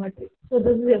geometry. So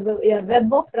this is a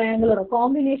web of triangle or a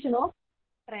combination of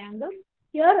triangle.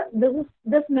 Here, this is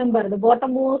this member, the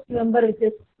bottommost member which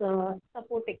is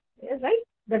supporting, yes, right?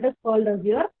 That is called as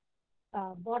your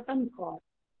bottom chord.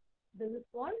 This is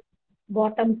called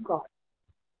bottom chord.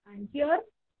 And here,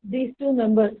 these two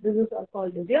members, this is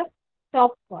called as your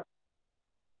top chord.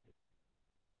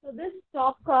 So this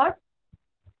top chord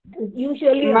is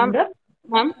usually Ma'am, under.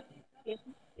 ma'am, Yes,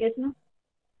 yes, no.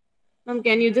 ma'am,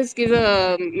 can you just give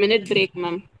a minute break,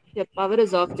 ma'am? Your power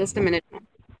is off. Just a minute, ma'am.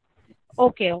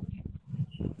 Okay, okay.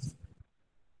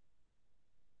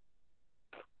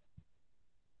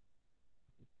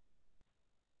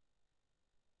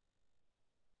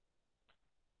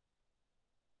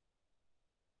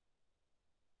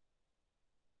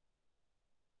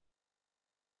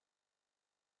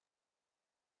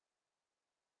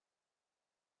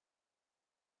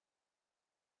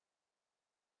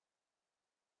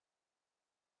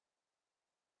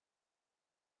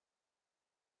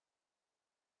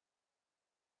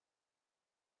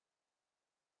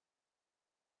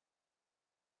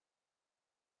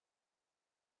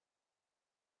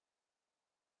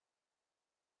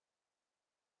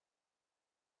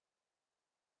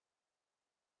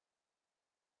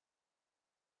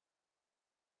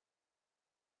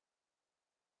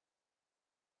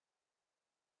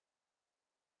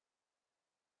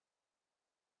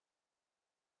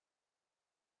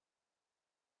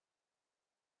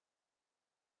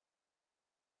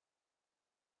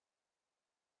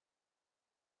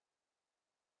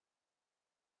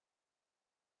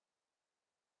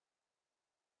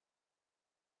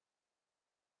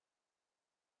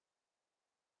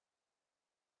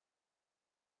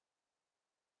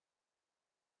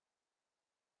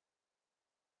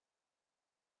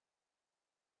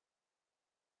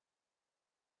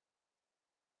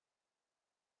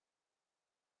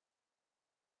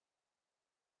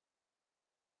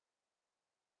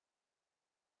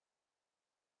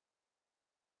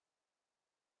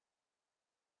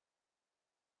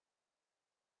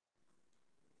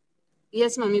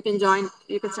 Yes, ma'am. You can join.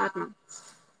 You can start, ma'am.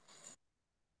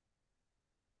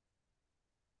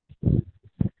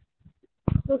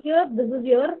 So here, this is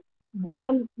your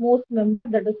bottommost member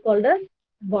that is called as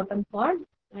bottom chord,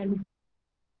 and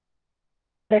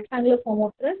rectangular form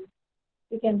of truss,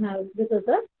 you can have this as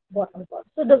a bottom chord.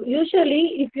 So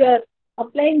usually if you are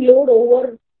applying load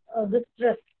over this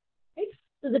truss, right?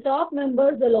 So the top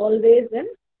members will always in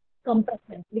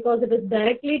compression because it is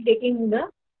directly taking the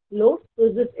load.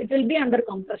 So it will be under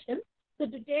compression. So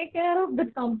to take care of the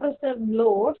compressive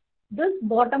load, this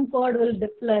bottom chord will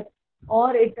deflect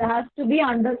or it has to be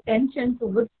under tension to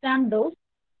withstand those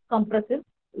compressive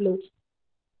loads.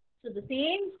 So the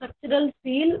same structural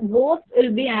steel both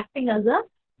will be acting as a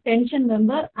tension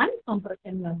member and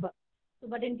compression member. So,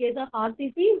 but in case of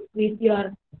RCC, with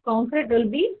your concrete will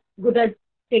be good at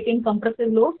taking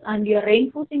compressive loads, and your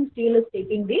reinforcing steel is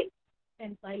taking the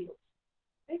tensile loads.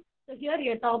 Right? So here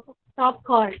your top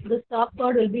chord, this top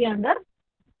chord will be under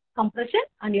compression,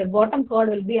 and your bottom chord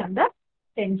will be under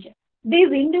tension.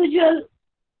 These individual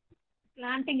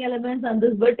slanting elements and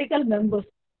these vertical members,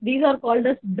 these are called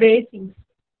as bracings.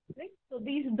 Right? So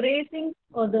these bracings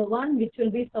are the one which will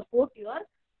be support your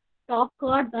top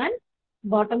chord and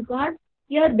bottom chord.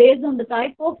 Here, based on the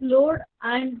type of load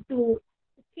and to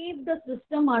keep the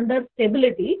system under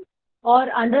stability or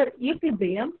under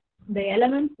equilibrium, the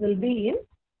elements will be in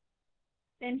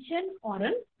tension or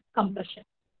in compression.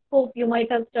 Hope you might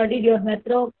have studied your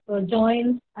method of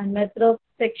joints and method of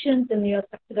sections in your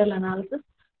structural analysis.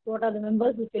 What are the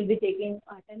members which will be taking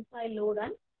tensile load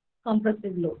and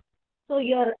compressive load? So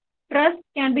your truss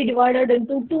can be divided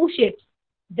into two shapes.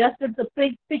 Just it's a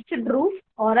pitched roof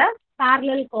or a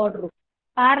parallel chord roof.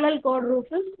 Parallel chord roof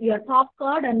is your top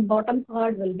chord and bottom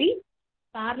chord will be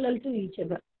parallel to each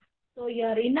other. So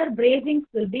your inner bracings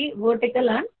will be vertical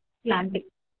and slanting.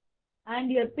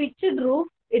 And your pitched roof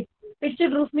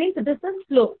means it is a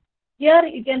slope. Here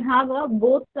you can have a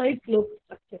both side slope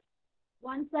structure.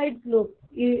 One side slope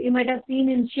you might have seen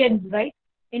in sheds, right?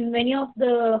 In many of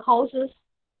the houses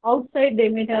outside they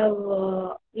might have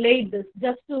laid this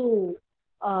just to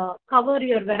cover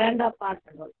your veranda part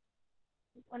and all.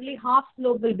 Only half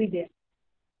slope will be there.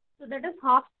 So that is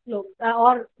half slope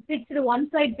or pitched one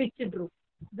side pitched roof.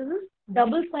 This is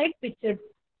double side pitched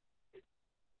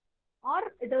or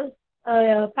it is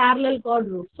parallel chord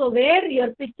roof. So where your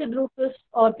pitched roof is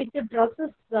or pitched truss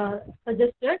is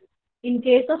suggested in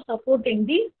case of supporting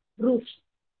the roofs.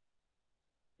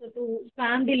 So to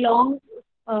span the long,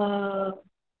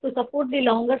 to support the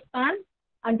longer span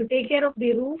and to take care of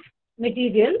the roof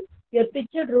material, your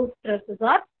pitched roof trusses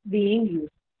are being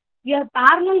used. Your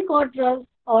parallel chord truss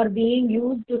are being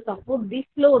used to support the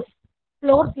floor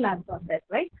slabs on that,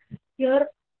 right? Here,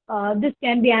 this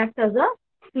can be act as a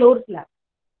floor slab.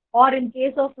 Or in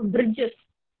case of bridges,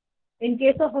 in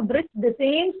case of a bridge, the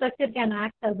same structure can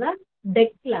act as a deck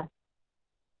slab.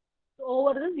 So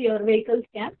over this, your vehicles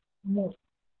can move.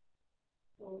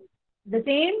 So the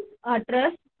same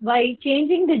truss, by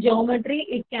changing the geometry,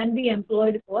 it can be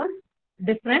employed for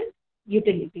different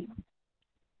utilities.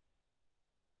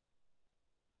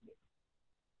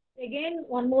 Again,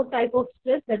 one more type of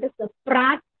truss, that is the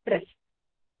Pratt truss.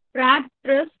 Pratt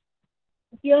truss,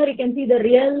 here you can see the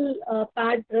real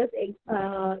pad truss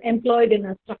employed in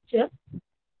a structure.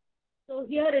 So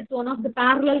here it's one of the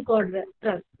parallel chord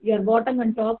truss. Your bottom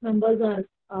and top members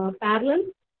are parallel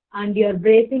and your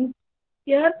bracing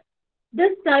here.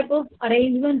 This type of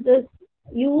arrangement is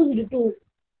used to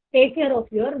take care of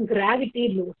your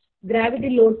gravity loads.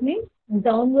 Gravity loads means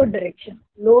downward direction,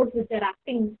 loads which are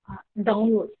acting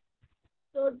downwards.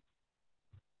 So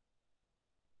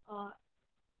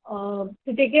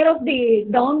to take care of the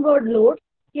downward load,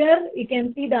 here you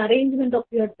can see the arrangement of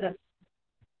your truss.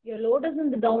 Your load is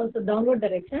in the downward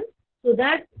direction, so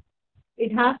that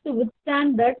it has to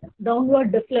withstand that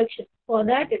downward deflection. For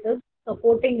that, it is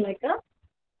supporting like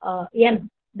a N.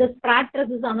 The Pratt truss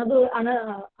is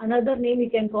another name. You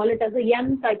can call it as a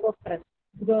N type of truss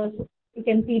because you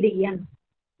can see the N.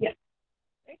 Yeah.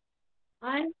 Right?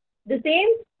 And the same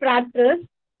Pratt truss,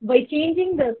 by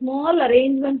changing the small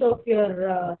arrangement of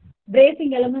your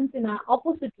bracing elements in an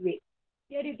opposite way.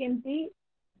 Here you can see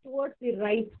towards the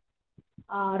right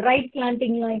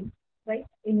slanting line, right?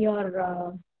 In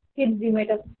your kids, you might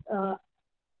have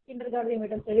kindergarten, you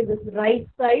might have studied this right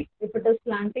side. If it is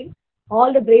slanting,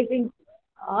 all the bracings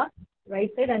are right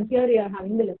side, and here you are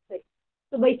having the left side.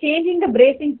 So by changing the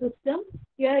bracing system,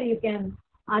 here you can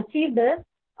achieve the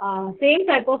same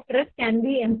type of truss can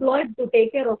be employed to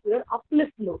take care of your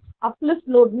uplift load. Uplift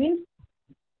load means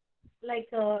like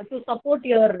to support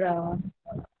your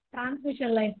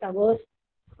transmission line towers.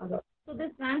 So these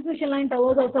transmission line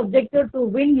towers are subjected to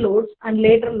wind loads and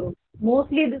lateral loads.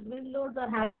 Mostly these wind loads are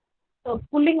having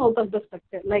pulling out of the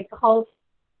structure, like how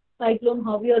cyclone,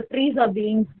 how your trees are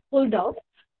being pulled out.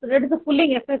 So that is a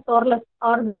pulling effect or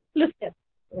uplift effect,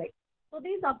 right? So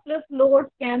these uplift loads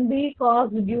can be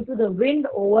caused due to the wind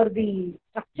over the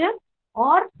structure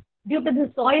or due to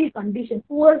the soil condition,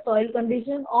 poor soil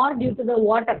condition, or due to the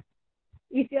water.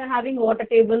 If you are having water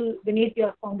table beneath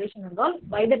your foundation and all,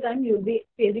 by the time you will be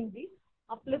facing the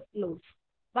uplift loads.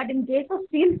 But in case of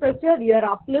steel structure, your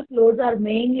uplift loads are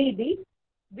mainly the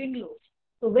wind loads.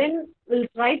 So when we'll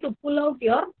try to pull out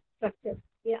your structure,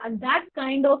 yeah, and that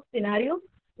kind of scenario,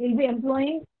 we'll be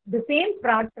employing the same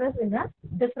frat truss in a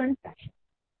different fashion.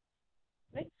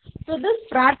 Right? So this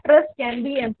frat truss can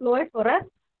be employed for a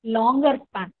longer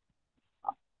span,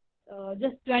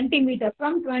 just 20 meter.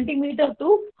 From 20 meter to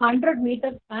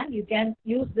 100-meter span, you can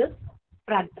use this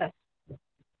frat truss.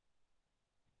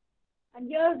 And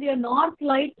here's your north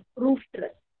light roof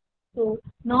truss. So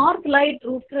north light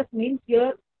roof truss means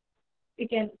here you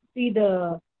can see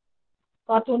the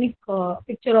cartoonic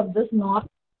picture of this north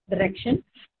direction.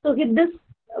 So if this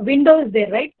window is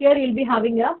there, right? Here you'll be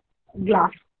having a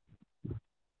glass,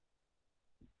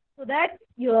 so that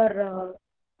your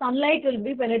sunlight will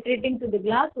be penetrating to the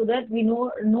glass, so that we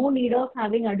know no need of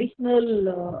having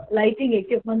additional lighting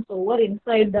equipments over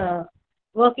inside the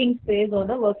working space or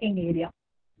the working area.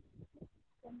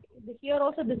 Here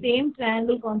also the same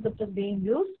triangle concept is being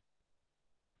used,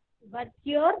 but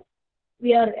here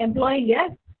we are employing a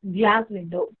glass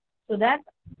window, so that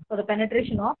for the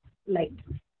penetration of light.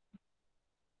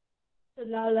 So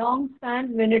the long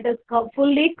span, when it is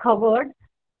fully covered,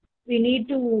 we need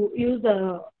to use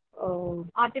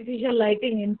artificial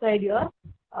lighting inside your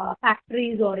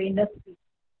factories or industries.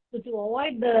 So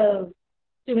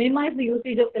to minimize the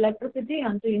usage of electricity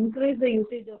and to increase the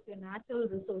usage of your natural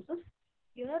resources,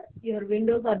 here your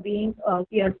windows are being,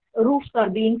 your roofs are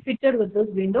being fitted with this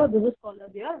window. This is called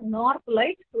as your north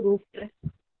light roof truss.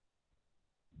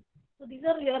 So these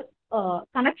are your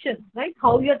connections, right?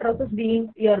 How your truss is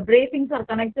being, your bracings are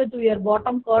connected to your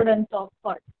bottom cord and top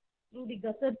cord through the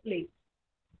gusset plate.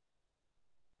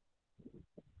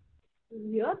 This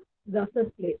is your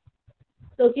gusset plate.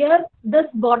 So here, this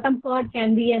bottom cord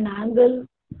can be an angle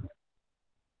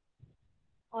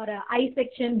or a I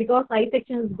section, because I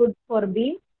section is good for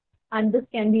beam, and this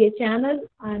can be a channel,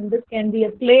 and this can be a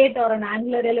plate or an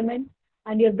angular element,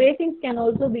 and your bracings can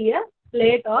also be a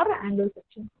plate or angle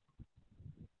section.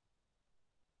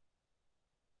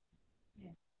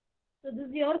 So this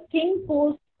is your king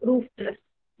post roof truss.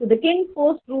 So the king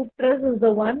post roof truss is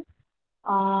the one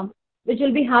which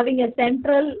will be having a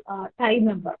central tie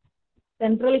member.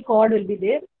 Central cord will be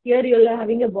there. Here you are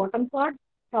having a bottom cord,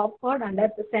 top cord, and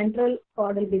at the central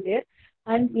cord will be there.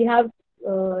 And we have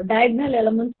diagonal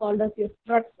elements called as your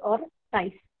struts or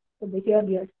ties. So here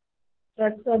your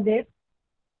struts are there.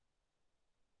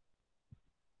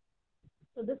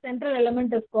 So the central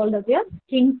element is called as your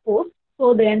king post.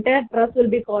 So the entire truss will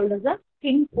be called as a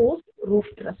king post roof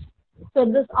truss. So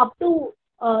this up to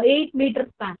 8-meter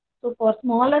span. So for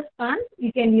smaller span,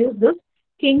 you can use this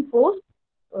king post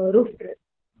roof truss.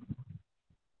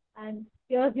 And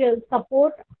here's your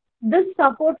support. This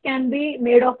support can be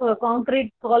made of a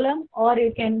concrete column, or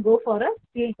you can go for a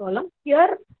steel column.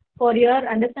 Here, for your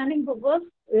understanding purpose,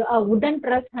 a wooden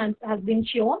truss has been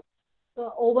shown,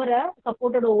 so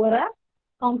supported over a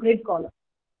concrete column.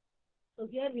 So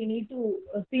here we need to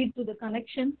see to the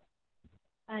connection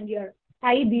and your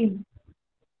tie beam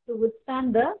to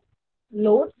withstand the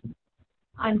loads.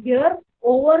 And here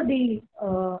over the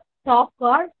top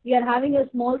cord, we are having a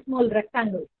small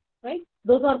rectangle, right?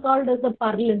 Those are called as the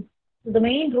purlins. So the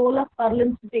main role of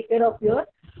purlins to take care of your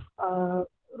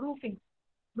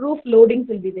roof loadings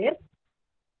will be there.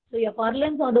 So your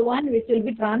purlins are the one which will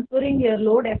be transferring your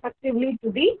load effectively to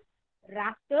the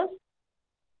rafters,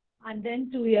 and then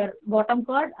to your bottom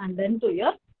cord, and then to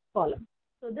your column.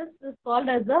 So this is called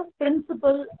as the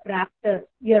principal rafter.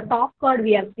 Your top cord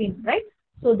we have seen, right?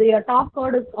 So your top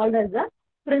cord is called as the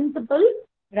principal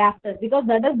rafter, because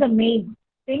that is the main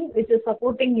thing which is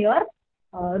supporting your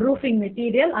roofing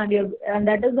material, and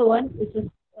that is the one which is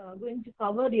going to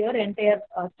cover your entire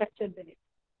structure beneath.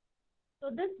 So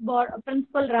this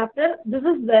principal rafter, this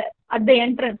is at the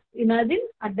entrance. Imagine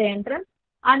at the entrance,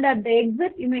 and at the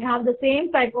exit you may have the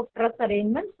same type of truss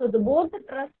arrangement. So both the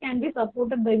truss can be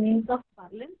supported by means of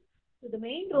purlins. So the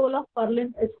main role of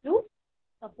purlin is to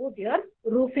support your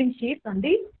roofing sheets and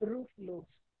the roof loads.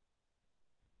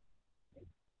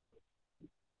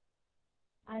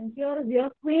 And here is your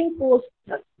queen post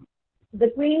truss. The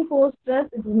queen post truss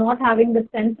is not having the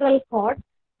central cord.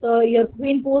 So your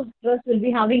queen post truss will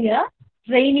be having a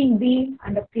training beam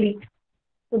and a cleat.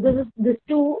 So this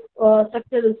two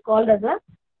structure is called as a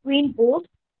queen post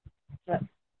truss.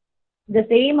 The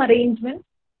same arrangement.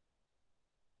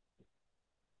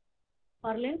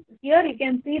 Purlins. Here you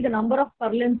can see the number of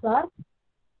purlins are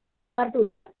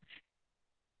two.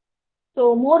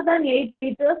 So more than 8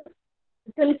 meters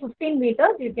till 15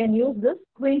 meters, you can use this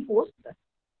queen post truss.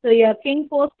 So your king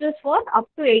post is for up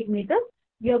to 8 meters.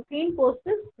 Your queen post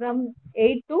is from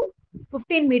 8 to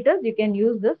 15 meters. You can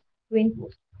use this queen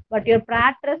post. But your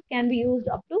frat truss can be used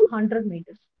up to 100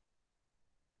 meters.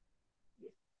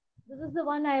 This is the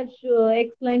one I have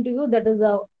explained to you. That is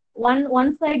a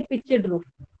one side pitched roof.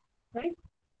 right?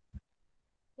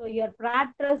 So your Pratt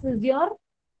truss is your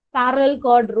parallel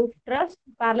chord roof truss,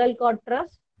 parallel chord truss,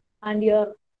 and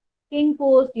your king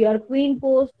post, your queen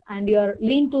post, and your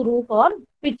lean-to roof or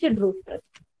pitched roof truss.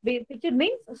 Pitched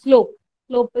means slope.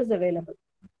 Slope is available.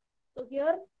 So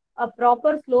here a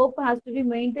proper slope has to be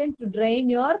maintained to drain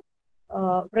your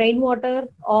rainwater,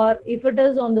 or if it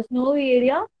is on the snowy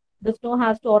area, the snow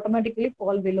has to automatically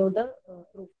fall below the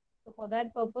roof. So for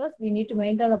that purpose, we need to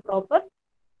maintain a proper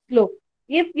slope.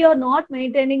 If you are not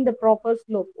maintaining the proper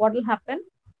slope, what will happen?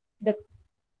 The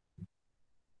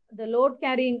the load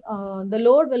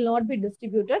will not be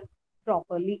distributed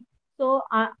properly. So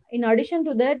in addition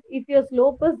to that, if your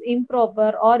slope is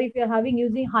improper, or if you're having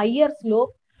using higher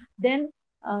slope, then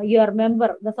your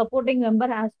member, the supporting member,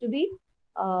 has to be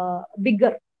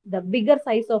bigger. The bigger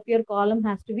size of your column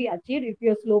has to be achieved if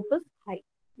your slope is high.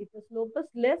 If the slope is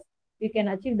less, you can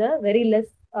achieve the very less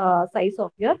size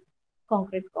of your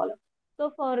concrete column.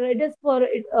 So for it is for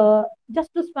it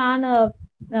just to span a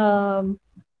um,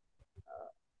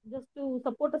 just to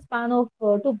support a span of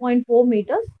 2.4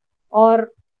 meters or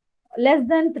less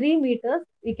than 3 meters,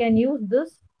 we can use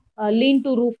this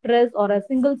lean-to roof truss or a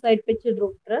single side pitched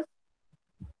roof truss.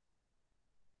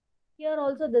 Here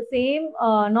also the same,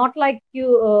 not like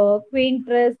queen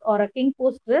truss or a king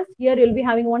post truss. Here you'll be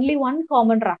having only one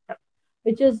common rafter,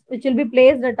 which will be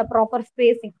placed at a proper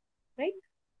spacing, right?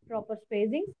 Proper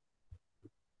spacing,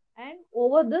 and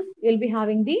over this you'll be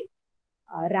having the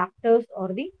rafters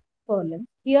or the purlins.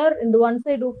 Here in the one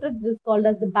side roof truss, this is called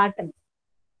as the batten.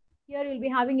 Here you'll be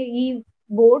having a eave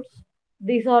boards.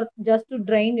 These are just to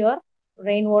drain your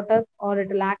rainwater, or it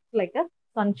will act like a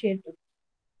sunshade.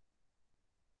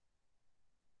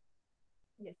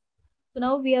 Yes. So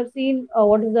now we have seen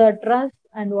what is the truss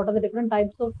and what are the different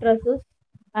types of trusses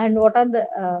and what are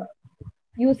the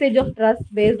usage of truss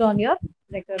based on your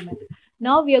requirement.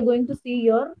 Now we are going to see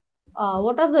your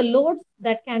what are the loads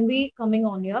that can be coming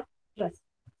on your truss.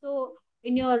 So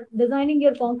in your designing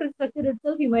your concrete structure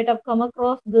itself, you might have come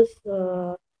across this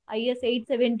IS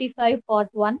 875 part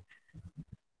 1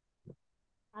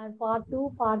 and part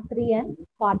 2, part 3 and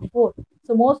part 4.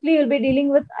 So mostly you'll be dealing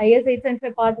with IS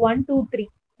 875 part 1, 2, 3,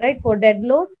 right? For dead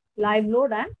load, live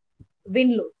load and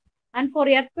wind load. And for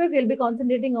earthquake, we'll be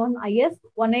concentrating on IS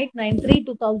 1893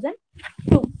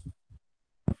 2002.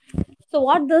 So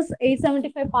what this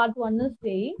 875 part 1 is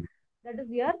saying, that is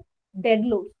your dead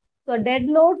load. So dead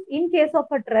load, in case of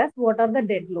a truss, what are the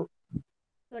dead loads?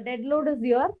 So dead load is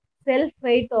your self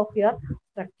weight of your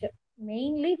structure.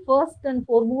 Mainly, first and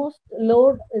foremost,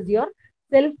 load is your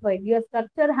self weight. Your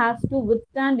structure has to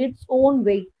withstand its own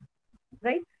weight,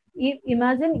 right? If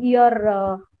imagine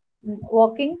you're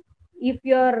walking, if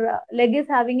your leg is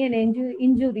having an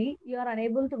injury, you are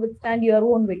unable to withstand your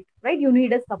own weight, right? You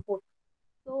need a support.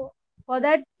 So for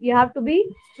that, you have to be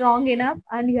strong enough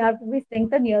and you have to be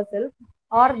strengthen yourself,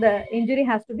 or the injury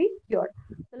has to be cured.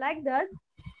 So like that,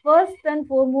 first and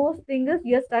foremost thing is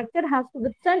your structure has to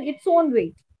withstand its own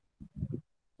weight.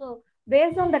 So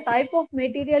based on the type of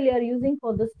material you are using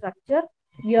for the structure,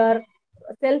 your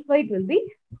self weight will be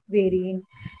varying.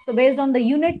 So based on the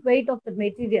unit weight of the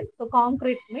material, so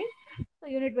concrete means the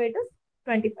unit weight is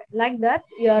 25. Like that,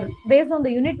 your based on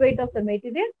the unit weight of the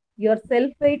material, your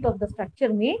self weight of the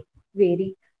structure may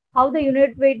vary. How the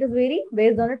unit weight is vary?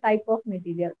 Based on the type of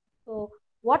material. So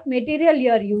what material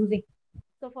you are using?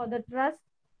 So for the truss,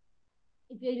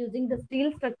 if you're using the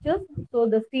steel structures, so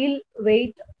the steel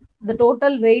weight, the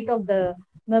total weight of the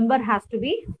member has to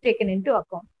be taken into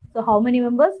account. So how many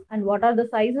members and what are the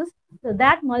sizes? So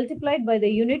that multiplied by the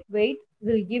unit weight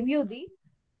will give you the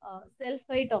self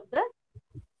weight of the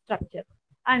structure.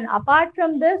 And apart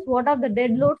from this, what are the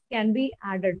dead loads can be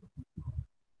added?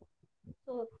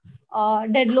 So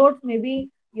dead loads may be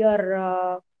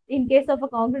your, in case of a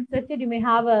concrete structure, you may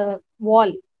have a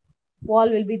wall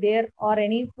will be there, or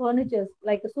any furniture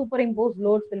like superimposed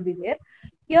loads will be there.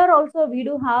 Here also we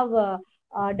do have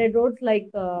dead loads like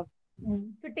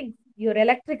fittings, your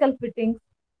electrical fittings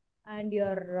and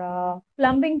your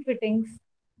plumbing fittings.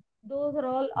 Those are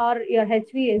all are your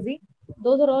HVAC.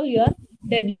 Those are all your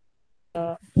dead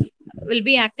uh, will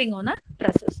be acting on a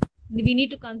trusses. We need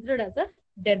to consider as a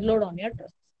dead load on your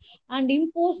trusses. And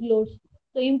imposed loads.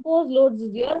 So imposed loads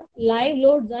is your live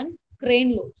loads and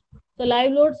crane loads. So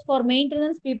live loads for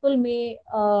maintenance, people may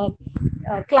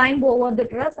climb over the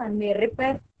truss and may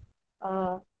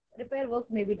uh, repair work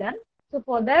may be done. So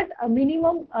for that, a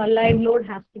minimum live load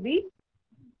has to be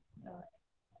uh,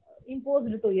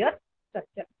 imposed to your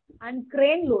structure. And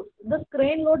crane loads, the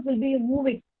crane loads will be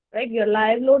moving, right? Your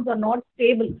live loads are not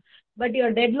stable, but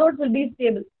your dead loads will be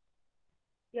stable.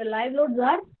 Your live loads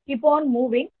are keep on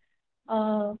moving.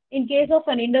 In case of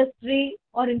an industry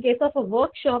or in case of a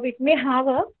workshop, it may have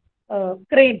a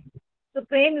crane. So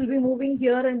crane will be moving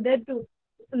here and there to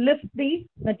lift the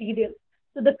material.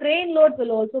 So the crane load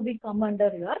will also be come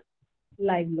under your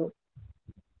live load.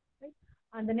 Right?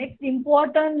 And the next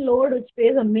important load which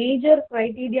plays a major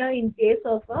criteria in case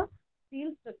of a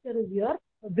steel structure is your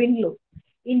wind load.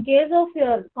 In case of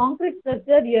your concrete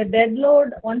structure, your dead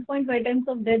load, 1.5 times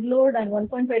of dead load and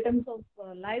 1.5 times of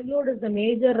live load is the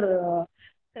major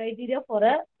criteria for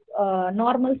a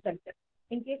normal structure.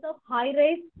 In case of high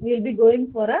rise, we will be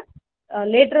going for a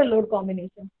lateral load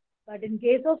combination. But in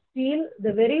case of steel,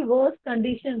 the very worst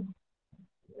condition,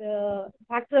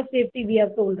 factor of safety we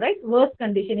have told, right? Worst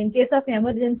condition. In case of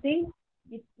emergency,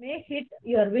 it may hit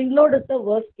your wind load is the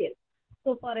worst case.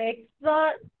 So for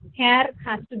extra care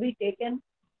has to be taken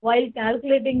while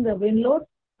calculating the wind load,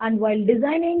 and while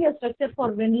designing a structure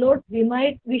for wind load,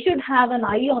 we should have an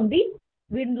eye on the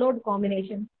wind load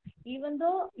combination. Even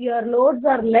though your loads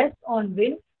are less on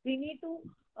wind, we need to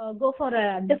go for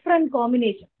a different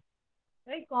combination.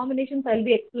 Right? Combinations I'll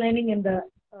be explaining in the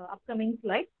upcoming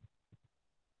slide.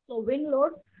 So wind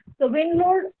load,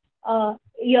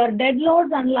 your dead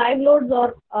loads and live loads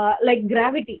are like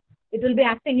gravity. It will be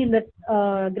acting in the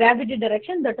gravity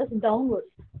direction, that is downwards.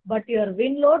 But your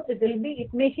wind loads,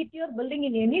 it may hit your building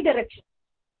in any direction.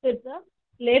 So it's a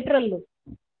lateral load.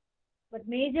 But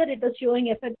major, it is showing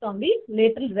effect on the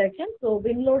lateral direction. So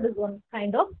wind load is one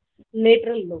kind of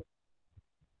lateral load.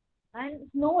 And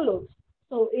snow loads.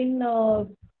 So in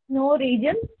snow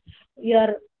region,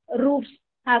 your roofs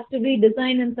has to be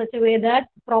designed in such a way that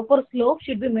proper slope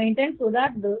should be maintained so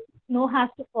that the snow has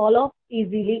to fall off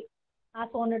easily as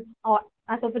on its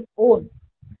as of its own.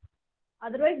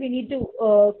 Otherwise, we need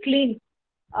to clean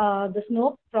the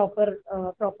snow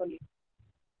properly.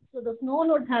 So the snow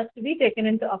load has to be taken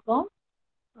into account,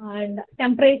 and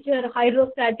temperature,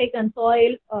 hydrostatic, and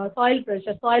soil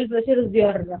pressure. Soil pressure is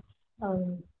your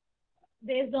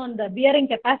based on the bearing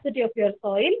capacity of your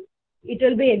soil. It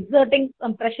will be exerting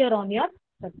some pressure on your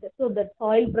structure. So the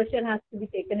soil pressure has to be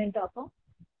taken into account.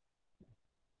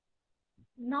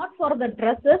 Not for the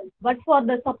trusses, but for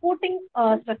the supporting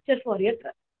structure for your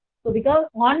truss. So because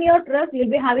on your truss, you'll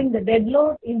be having the dead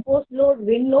load, imposed load,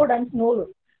 wind load, and snow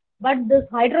load. But this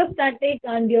hydrostatic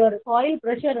and your soil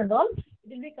pressure and all, it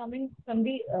will be coming from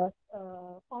the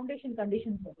foundation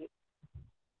conditions only.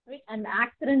 Right? And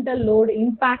accidental load,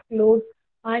 impact load,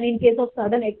 and in case of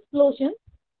sudden explosion.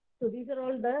 So these are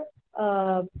all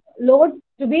the loads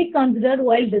to be considered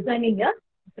while designing a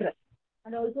truss.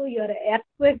 And also your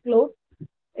earthquake load,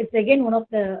 it's again one of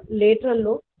the lateral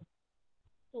loads.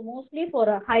 So mostly for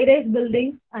a high-rise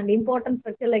buildings and important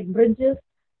structure like bridges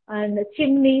and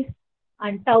chimneys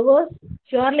and towers,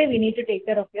 surely we need to take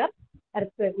care of your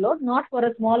earthquake load. Not for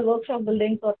a small workshop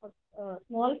buildings or for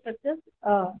small structures,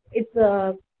 it's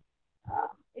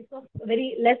of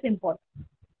very less importance.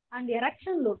 And the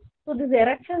erection load. So this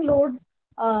erection load,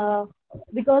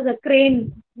 because a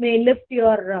crane may lift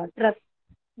your truss,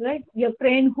 right? Your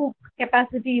crane hook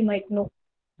capacity you might know.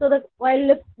 So that while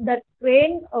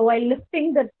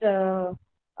lifting that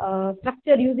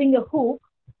structure using a hook,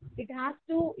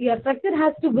 your structure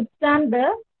has to withstand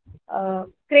the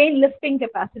crane lifting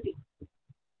capacity.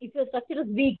 If your structure is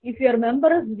weak, if your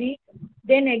member is weak,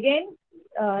 then again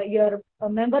your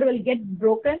member will get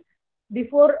broken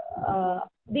before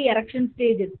the erection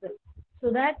stage itself. So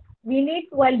that we need,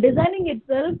 while designing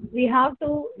itself, we have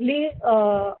to leave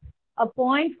a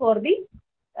point for the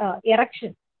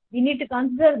erection. We need to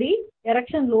consider the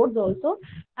erection loads also,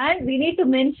 and we need to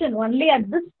mention only at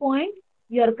this point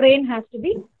your crane has to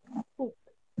be hooked.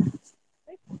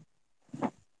 Right?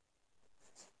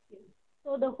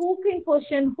 So the hook in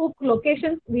question, hook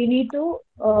locations, we need to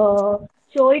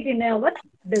show it in our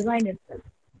design itself.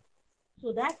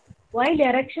 So that while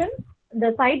erection,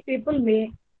 the site people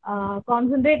may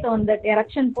concentrate on that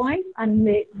erection point, and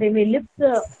they may lift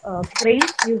the crane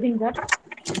using that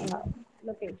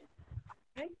location.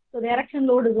 Right? So the erection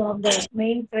load is one of the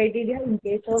main criteria in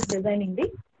case of designing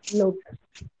the load truss.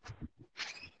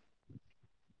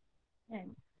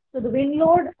 And so the wind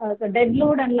load, the dead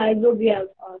load and live load we have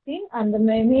seen, and the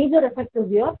major effect is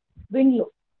your wind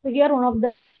load. So here one of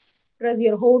the truss,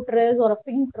 your hoe truss or a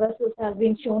pin trusses have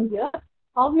been shown here.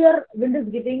 How your wind is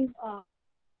getting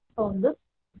on this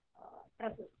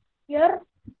trusses. Here,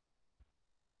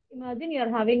 imagine you are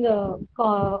having a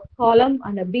column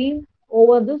and a beam.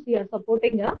 Over this, you are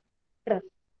supporting a truss.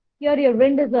 Here, your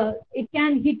wind it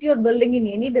can hit your building in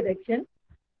any direction.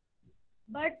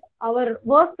 But our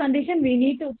worst condition, we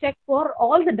need to check for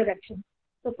all the directions.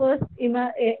 So first,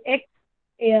 X,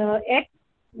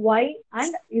 Y,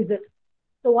 and Z.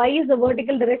 So Y is the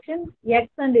vertical direction, X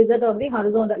and Z are the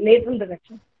horizontal, lateral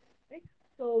direction. Right?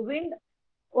 So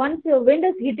once your wind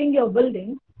is hitting your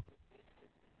building,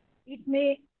 it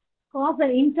may cause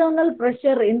an internal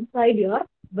pressure inside your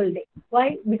building.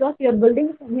 Why? Because your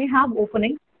buildings may have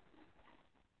openings.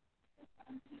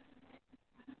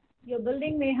 Your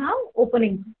building may have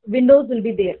openings. Windows will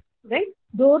be there, right?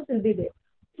 Doors will be there.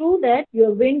 Through that,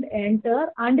 your wind enter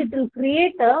and it will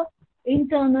create a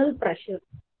internal pressure.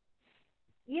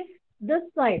 If this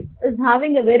side is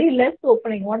having a very less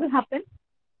opening, what will happen?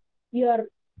 Your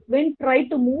wind try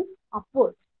to move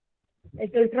upwards.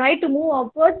 It will try to move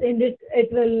upwards and it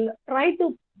will try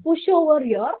to push over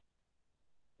your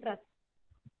truss.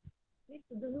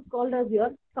 So this is called as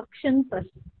your suction pressure.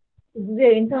 This is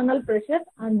your internal pressure,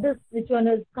 and this which one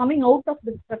is coming out of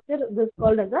the structure this is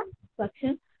called as a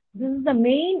suction. This is the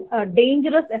main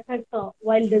dangerous effect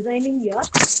while designing your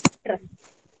truss.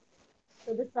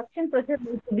 So the suction pressure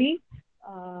needs to be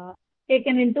uh,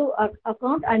 taken into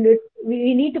account, and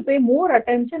we need to pay more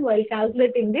attention while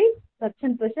calculating the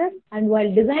suction pressure, and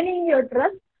while designing your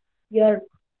truss, you're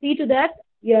see to that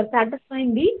you're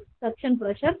satisfying the suction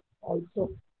pressure also.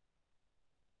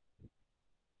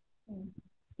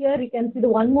 Here you can see the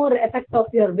one more effect of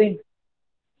your wind.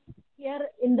 Here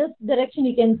in this direction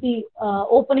you can see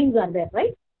openings are there,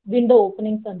 right? Window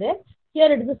openings are there.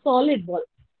 Here it is a solid wall.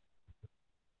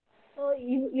 So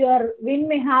your wind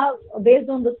may have, based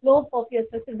on the slope of your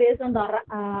structure, based on the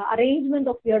arrangement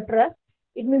of your truss,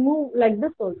 it may move like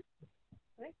this also,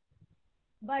 right?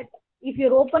 But if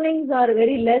your openings are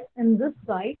very less in this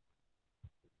side,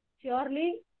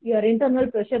 surely your internal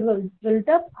pressure will build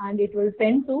up and it will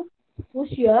tend to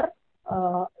push your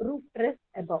roof truss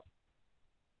above.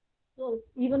 So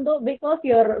even though because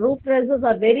your roof trusses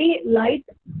are very light,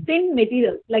 thin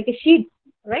material, like a sheet,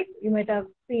 right? You might have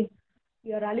seen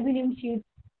your aluminum sheet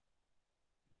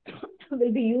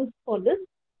will be used for this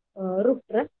roof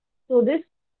truss. So this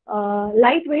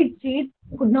lightweight sheet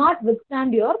could not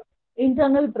withstand your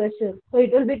internal pressure. So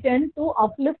it will be tend to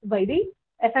uplift by the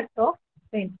effect of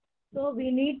wind. So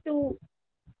we need to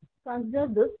consider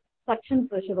this suction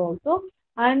pressure also.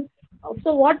 And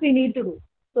so what we need to do?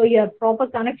 So your proper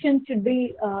connection should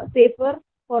be safer.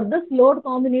 For this load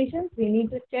combinations, we need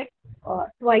to check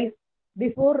twice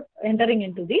before entering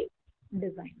into the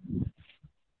design.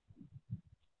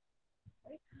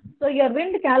 So your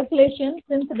wind calculation,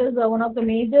 since it is one of the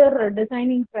major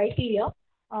designing criteria,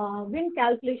 wind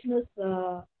calculation is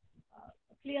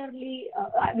clearly,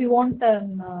 we want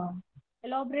an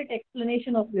elaborate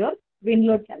explanation of your wind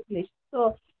load calculation.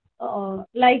 So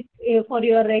like for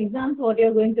your exams, what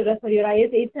you're going to refer your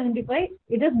IS 875,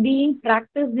 it is being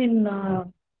practiced in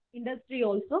industry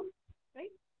also, right?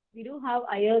 We do have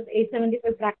IS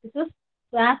 875 practices.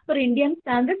 So as per Indian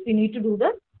standards, we need to do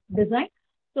the design.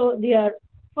 So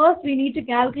first we need to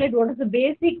calculate what is the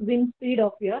basic wind speed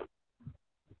of your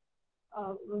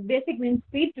basic wind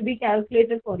speed to be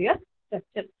calculated for your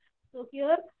structure. So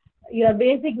here your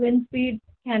basic wind speed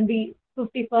can be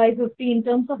 55, 50 in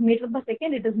terms of meter per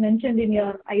second. It is mentioned in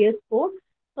your IS code.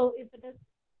 So if it is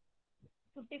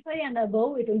 55 and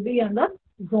above, it will be under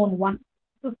zone 1.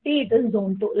 50, it is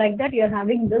zone 2. Like that, you are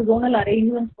having the zonal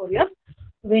arrangements for your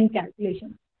wind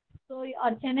calculation. So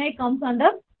our Chennai comes under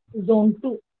zone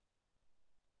 2.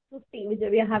 50, which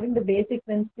we are having the basic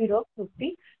wind speed of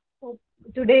 50. So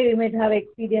today we might have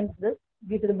experienced this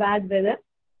due to the bad weather,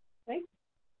 right?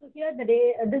 So here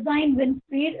the design wind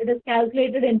speed, it is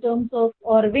calculated in terms of,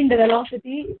 or wind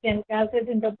velocity, it can calculate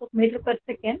in terms of meter per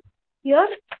second. Here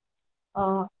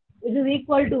it is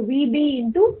equal to VB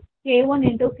into K1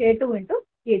 into K2 into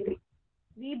K3.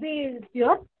 VB is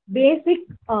your basic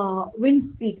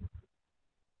wind speed,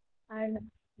 and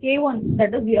K1,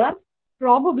 that is your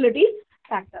probability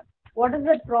factor. What is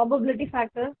that probability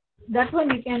factor? That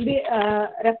one you can be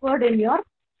referred in your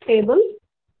table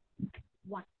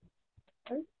 1.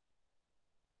 Right?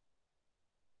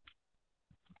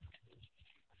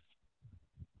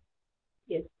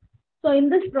 Yes. So in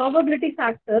this probability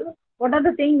factor, what are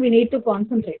the things we need to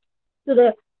concentrate? So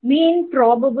the mean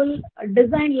probable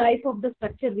design life of the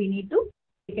structure we need to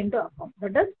take into account.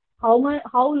 That is how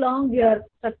long your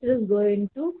structure is going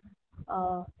to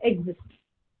exist.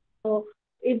 So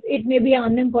it may be an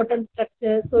unimportant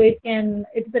structure, so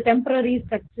it's a temporary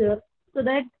structure, so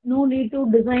that no need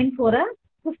to design for a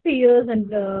 50 years and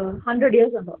 100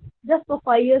 years and all. Just for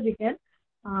 5 years you can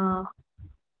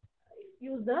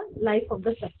use the life of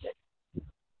the structure.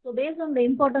 So based on the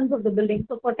importance of the building,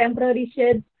 so for temporary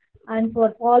sheds and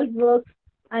for wall works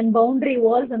and boundary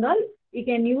walls and all, you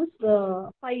can use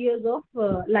 5 years of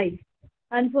life.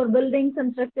 And for buildings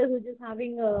and structures which is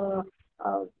having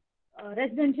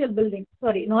residential buildings.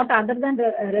 Sorry, not other than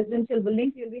the residential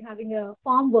buildings. You'll be having a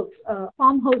farmhouse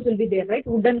will be there, right?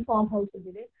 Wooden farmhouse will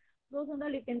be there. Those and all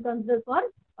you can consider for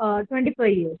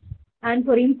 25 years. And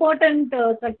for important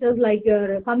structures like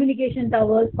your communication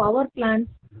towers, power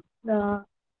plants, uh,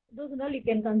 those and all you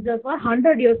can consider for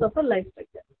 100 years of a life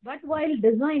cycle. But while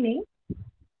designing,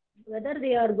 whether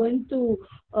they are going to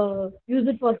use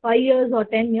it for 5 years or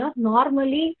 10 years,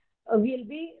 normally we'll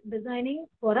be designing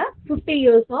for a 50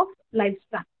 years of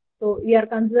lifespan. So we are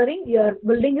considering your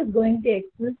building is going to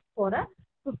exist for a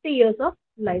 50 years of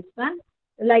lifespan.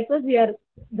 Likewise,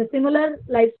 the similar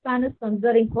lifespan is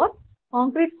considering for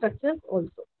concrete structures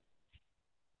also.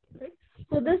 Right?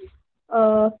 So this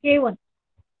K1,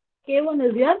 K1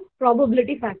 is your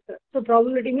probability factor. So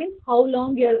probability means how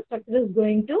long your structure is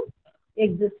going to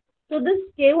exist. So this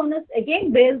K1 is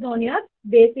again based on your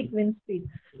basic wind speed.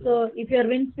 So if your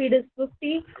wind speed is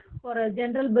 50 for a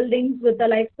general buildings with a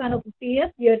lifespan of 50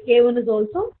 years, your K1 is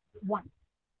also 1.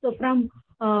 So from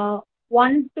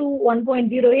 1 to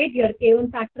 1.08, your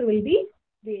K1 factor will be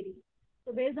vary.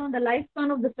 So based on the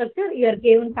lifespan of the structure, your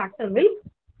K1 factor will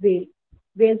vary.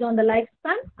 Based on the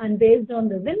lifespan and based on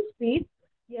the wind speed,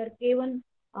 your K1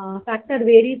 factor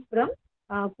varies from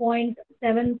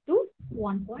 0.7 to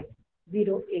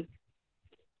 1.08.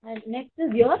 And next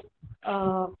is your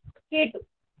K2.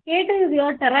 K2 is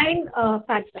your terrain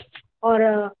factor,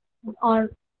 or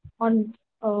on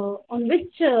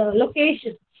which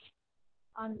location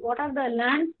and what are the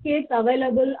landscapes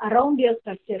available around your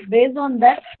structure. Based on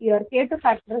that, your K2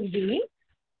 factor is being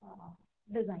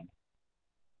designed.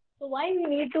 So why we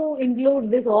need to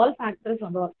include this all factors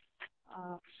and all?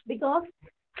 Because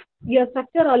your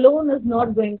structure alone is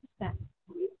not going to stand.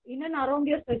 In and around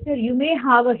your structure, you may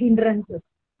have a hindrances.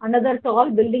 Another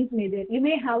tall buildings may there. You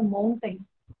may have mountains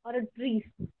or a trees.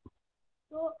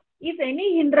 So if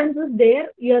any hindrance is there,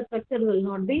 your structure will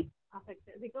not be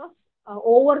affected, because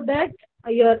over that,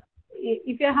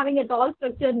 if you're having a tall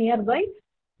structure nearby,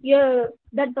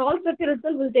 that tall structure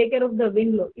itself will take care of the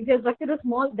wind load. If your structure is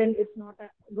small, then it's not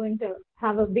going to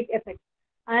have a big effect.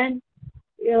 And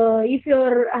if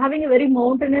you're having a very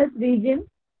mountainous region,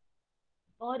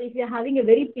 or if you're having a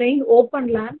very plain open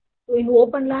land, so in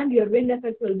open land, your wind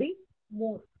effect will be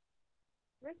more.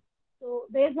 Right? So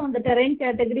based on the terrain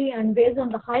category and based on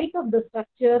the height of the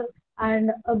structure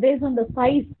and based on the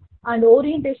size and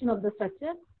orientation of the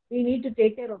structure, we need to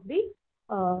take care of the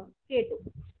K2.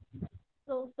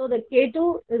 So the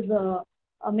K2 is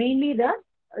mainly the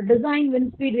design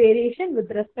wind speed variation with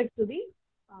respect to the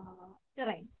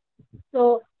terrain.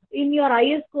 So in your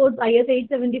IS codes, IS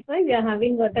 875, we are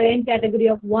having a terrain category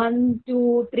of 1,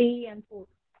 2, 3, and 4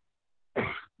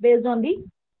 based on the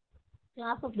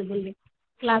class of the building.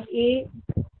 Class A,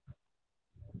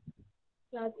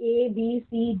 B,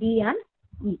 C, D, and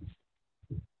E.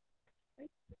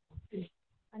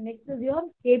 And next is your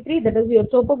K3, that is your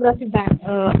topography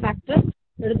factor.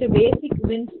 That is the basic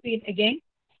wind speed again.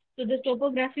 So this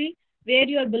topography, where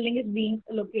your building is being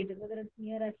located, whether it's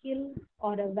near a hill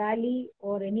or a valley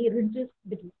or any ridges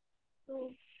between.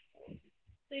 So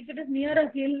if it is near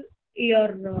a hill, your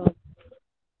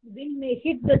wind may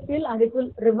hit the hill and it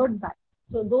will revert back.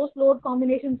 So those load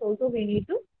combinations also we need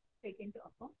to take into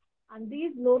account. And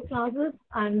these load classes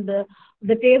and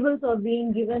the tables are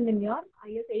being given in your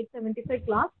IS 875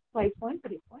 class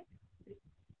 5.3.3.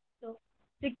 So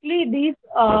strictly these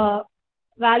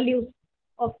values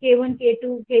of K1,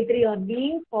 K2, K3 are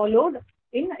being followed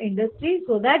in industry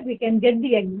so that we can get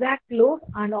the exact load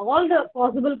and all the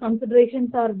possible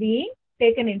considerations are being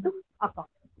taken into account.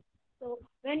 So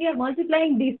when you are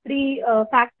multiplying these three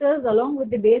factors along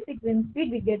with the basic wind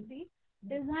speed, we get the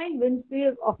design wind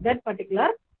speed of that particular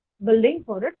building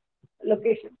for its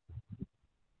location.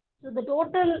 So the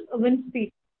total wind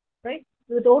speed, right?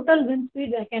 So the total wind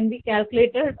speed can be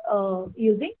calculated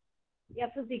using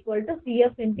F is equal to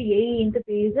CF into AE into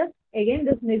PZ. Again,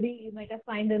 this maybe you might have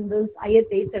found in this IS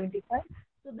 875.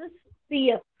 So this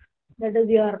CF, that is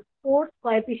your force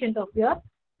coefficient of your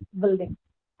building.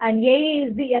 And AE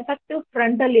is the effective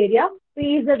frontal area.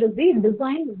 PZ is the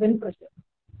design wind pressure.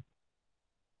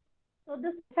 So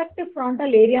this effective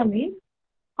frontal area means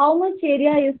how much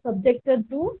area is subjected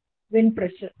to wind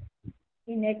pressure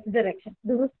in X direction.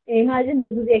 Imagine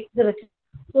this is X direction.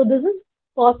 So this is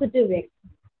positive X.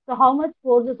 So how much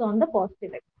force is on the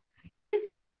positive X? If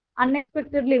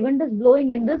unexpectedly wind is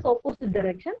blowing in this opposite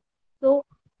direction, so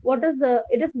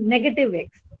it is negative X.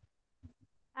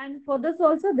 And for this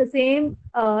also the same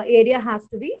area has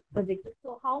to be projected.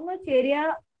 So how much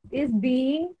area is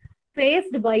being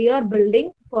faced by your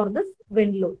building for this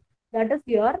wind load? That is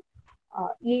your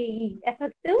AE,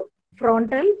 effective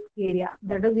frontal area,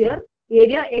 that is your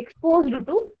area exposed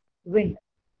to wind.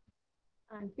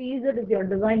 And PZ is your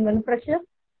design wind pressure,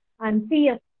 and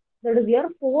CS, that is your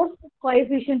force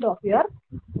coefficient of your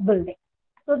building.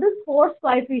 So this force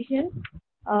coefficient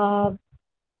uh,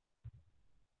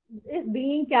 is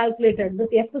being calculated. This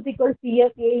F is equal to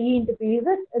CF AE into PZ.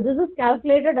 This is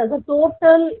calculated as a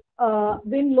total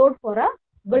wind load for a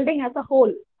building as a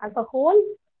whole. As a whole,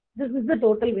 this is the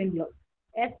total wind load,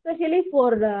 especially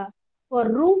for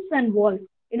roofs and walls.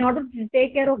 In order to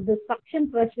take care of the suction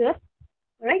pressure,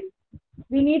 right?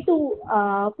 We need to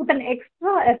put an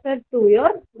extra effort to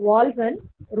your walls and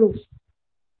roofs.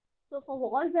 So for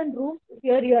walls and roofs,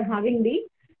 here you are having the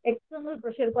external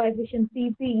pressure coefficient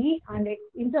CPE and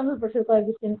internal pressure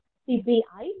coefficient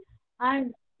CPI,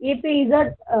 and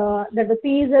APZ, that the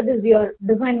PZ is your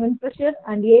design wind pressure,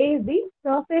 and A is the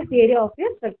surface area of your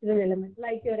structural element,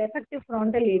 like your effective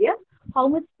frontal area, how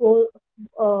much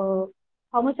uh,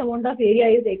 how much amount of area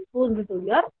is exposed to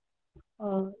your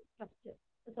structure,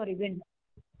 sorry, wind.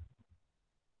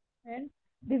 And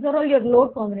these are all your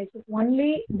load combinations.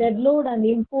 Only dead load and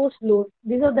imposed load.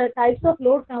 These are the types of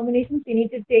load combinations you need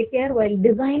to take care while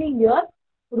designing your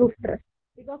roof truss.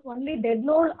 Because only dead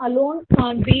load alone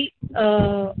can't be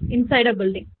inside a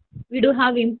building. We do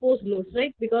have imposed loads,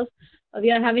 right? Because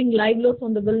we are having live loads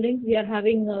on the building. We are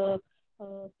having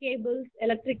cables,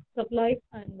 electric supplies,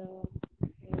 and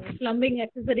plumbing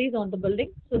accessories on the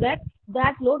building. So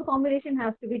that load combination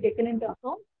has to be taken into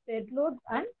account. Dead load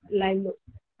and live load.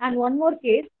 And one more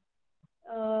case,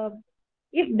 uh,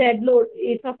 if dead load,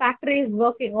 if a factory is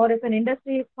working or if an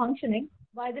industry is functioning,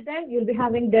 by the time you'll be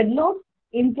having dead load,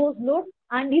 imposed load,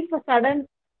 and if a sudden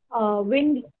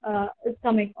wind is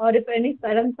coming or if any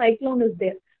sudden cyclone is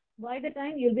there, by the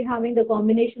time you'll be having the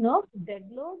combination of dead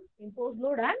load, imposed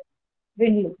load, and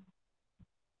wind load,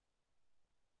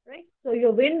 right? So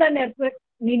your wind and earthquake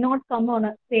need not come on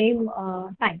a same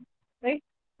time, right?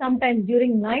 Sometimes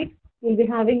during night you'll be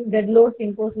having dead loads,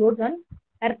 imposed loads, and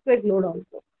earthquake load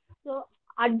also. So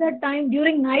at that time,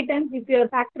 during night times, if your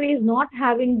factory is not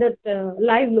having that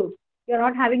live load, you're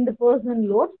not having the person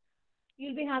loads,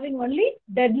 you'll be having only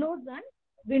dead loads and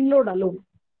wind load alone.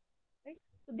 Right?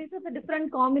 So these are the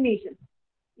different combinations.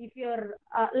 If you're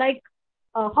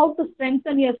how to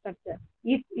strengthen your structure.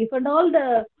 If at all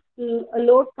the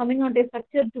loads coming onto a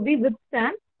structure to be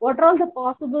withstand, what are all the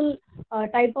possible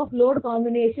type of load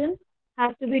combinations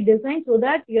has to be designed so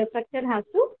that your structure has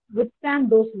to withstand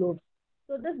those loads.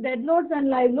 So this dead loads and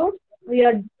live loads,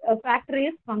 your factory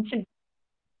is functioning,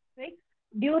 right?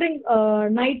 During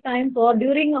night times or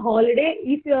during a holiday,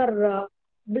 if your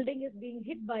building is being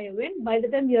hit by a wind, by the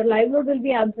time your live load will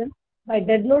be absent, by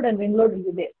dead load and wind load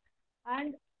will be there.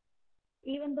 And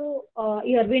even though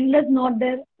your wind is not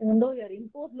there, even though your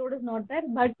imposed load is not there,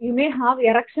 but you may have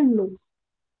erection loads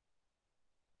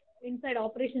inside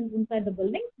operations inside the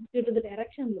building due to the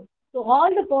erection load. So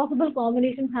all the possible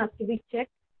combinations has to be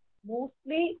checked.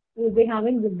 Mostly you'll be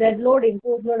having the dead load,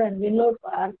 imposed load, and wind load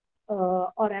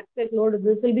or aspect load.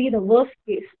 This will be the worst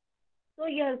case. So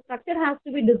your structure has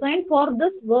to be designed for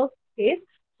this worst case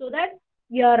so that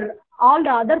your all the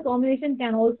other combination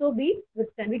can also be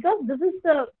withstand, because this is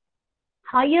the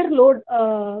higher load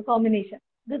combination.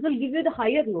 This will give you the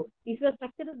higher load. If your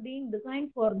structure is being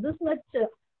designed for this much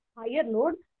higher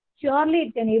load, surely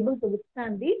it can able to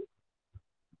withstand the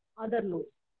other loads,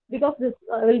 because this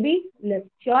will be less.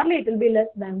 Surely it will be less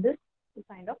than this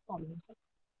kind of combination.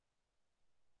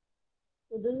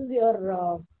 So this is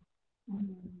your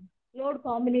load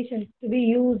combinations to be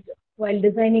used while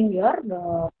designing your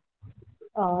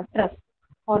truss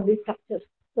or the structures.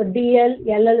 So DL,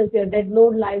 LL is your dead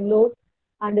load, live load,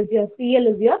 and is your CL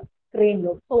is your crane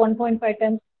load. So 1.5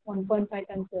 times 1.5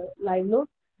 times live load.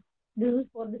 This is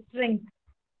for the strength.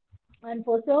 And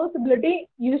for serviceability,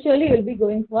 usually you'll be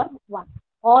going for 1.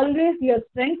 Always your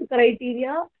strength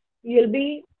criteria, you'll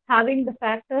be having the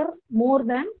factor more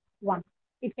than 1.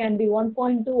 It can be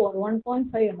 1.2 or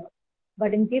 1.5.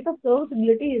 But in case of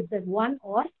serviceability, is that 1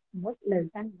 or less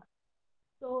than 1.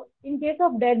 So in case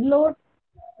of dead load,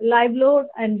 live load,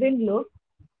 and wind load,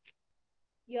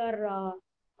 your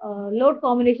load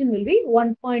combination will be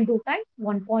 1.2 times,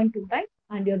 1.2 times,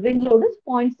 and your wind load is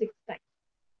 0.6 times.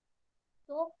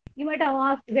 So you might have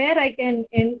asked where I can,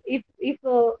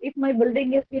 if my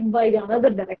building is hit by another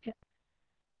direction,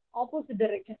 opposite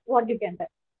direction, what you can do.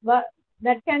 But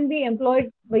that can be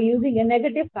employed by using a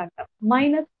negative factor,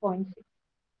 minus 0.6.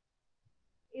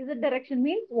 Is it direction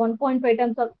means 1.5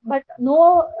 times of, but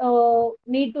no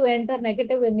need to enter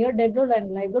negative in your dead load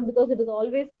and live load, because it is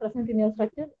always present in your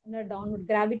structure in a downward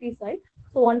gravity side.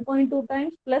 So 1.2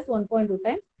 times plus 1.2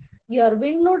 times. Your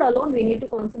wind load alone, we need to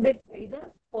consider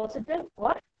either positive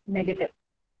or negative.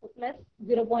 So plus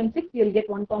 0.6, you'll get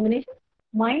one combination.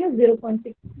 Minus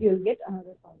 0.6, you'll get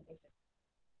another combination.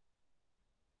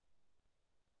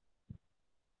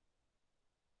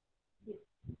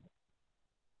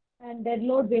 And dead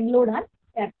load, wind load, and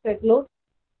earthquake load,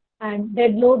 and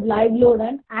dead load, live load,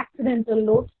 and accidental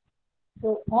load.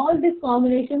 So all these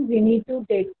combinations we need to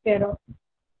take care of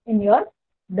in your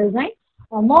design.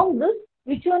 Among this,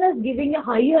 which one is giving a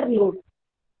higher load?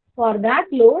 For that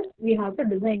load, we have to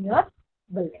design your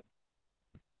building.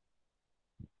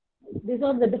 These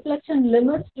are the deflection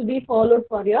limits to be followed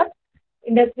for your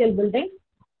industrial building.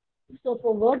 So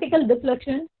for vertical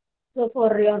deflection, so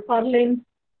for your purlins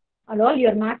and all,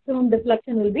 your maximum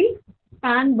deflection will be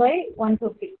span by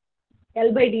 150.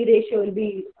 L by D ratio will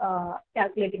be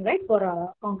calculating, right, for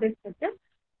a concrete structure.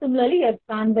 Similarly, your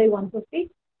span by 150.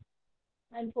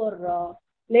 And for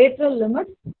lateral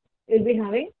limits, you'll be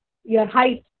having your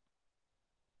height.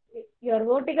 Your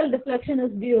vertical deflection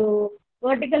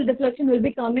will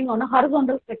be coming on a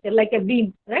horizontal structure like a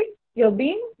beam, right? Your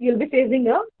beam, you'll be facing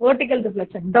a vertical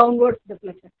deflection, downwards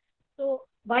deflection. So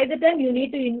by the time you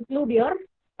need to include your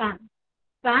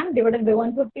span divided by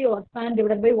 150 or span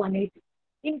divided by 180.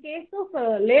 In case of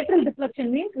lateral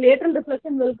deflection, means lateral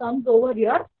deflection will come over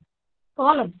your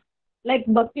column, like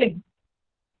buckling.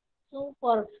 So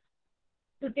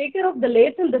to take care of the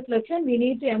lateral deflection, we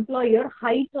need to employ your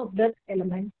height of that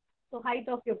element. So height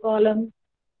of your column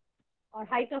or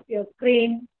height of your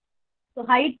crane. So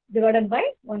height divided by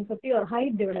 150 or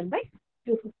height divided by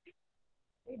 250.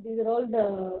 These are all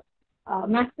the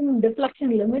maximum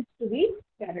deflection limits to be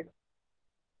carried.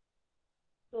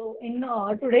 So in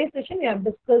today's session, we have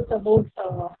discussed about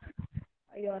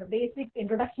your basic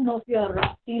introduction of your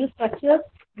steel structures,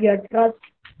 your truss,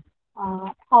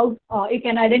 how you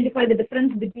can identify the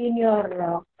difference between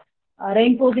your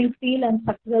reinforcing steel and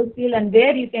structural steel, and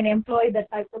where you can employ that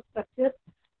type of structure,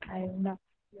 and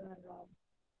your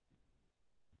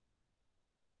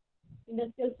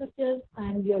industrial structures,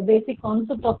 and your basic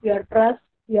concept of your truss,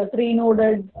 your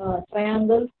three-noded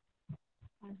triangles,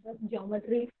 and truss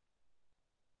geometry,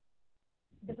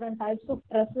 different types of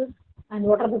trusses, and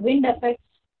what are the wind effects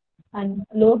and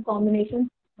load combinations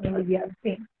we have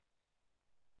seen.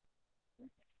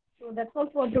 So that's all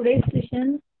for today's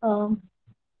session.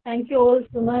 Thank you all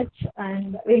so much,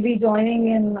 and we'll be joining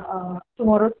in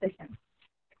tomorrow's session.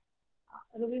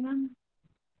 Ruby ma'am?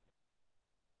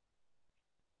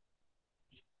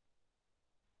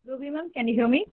 Ruby ma'am, can you hear me?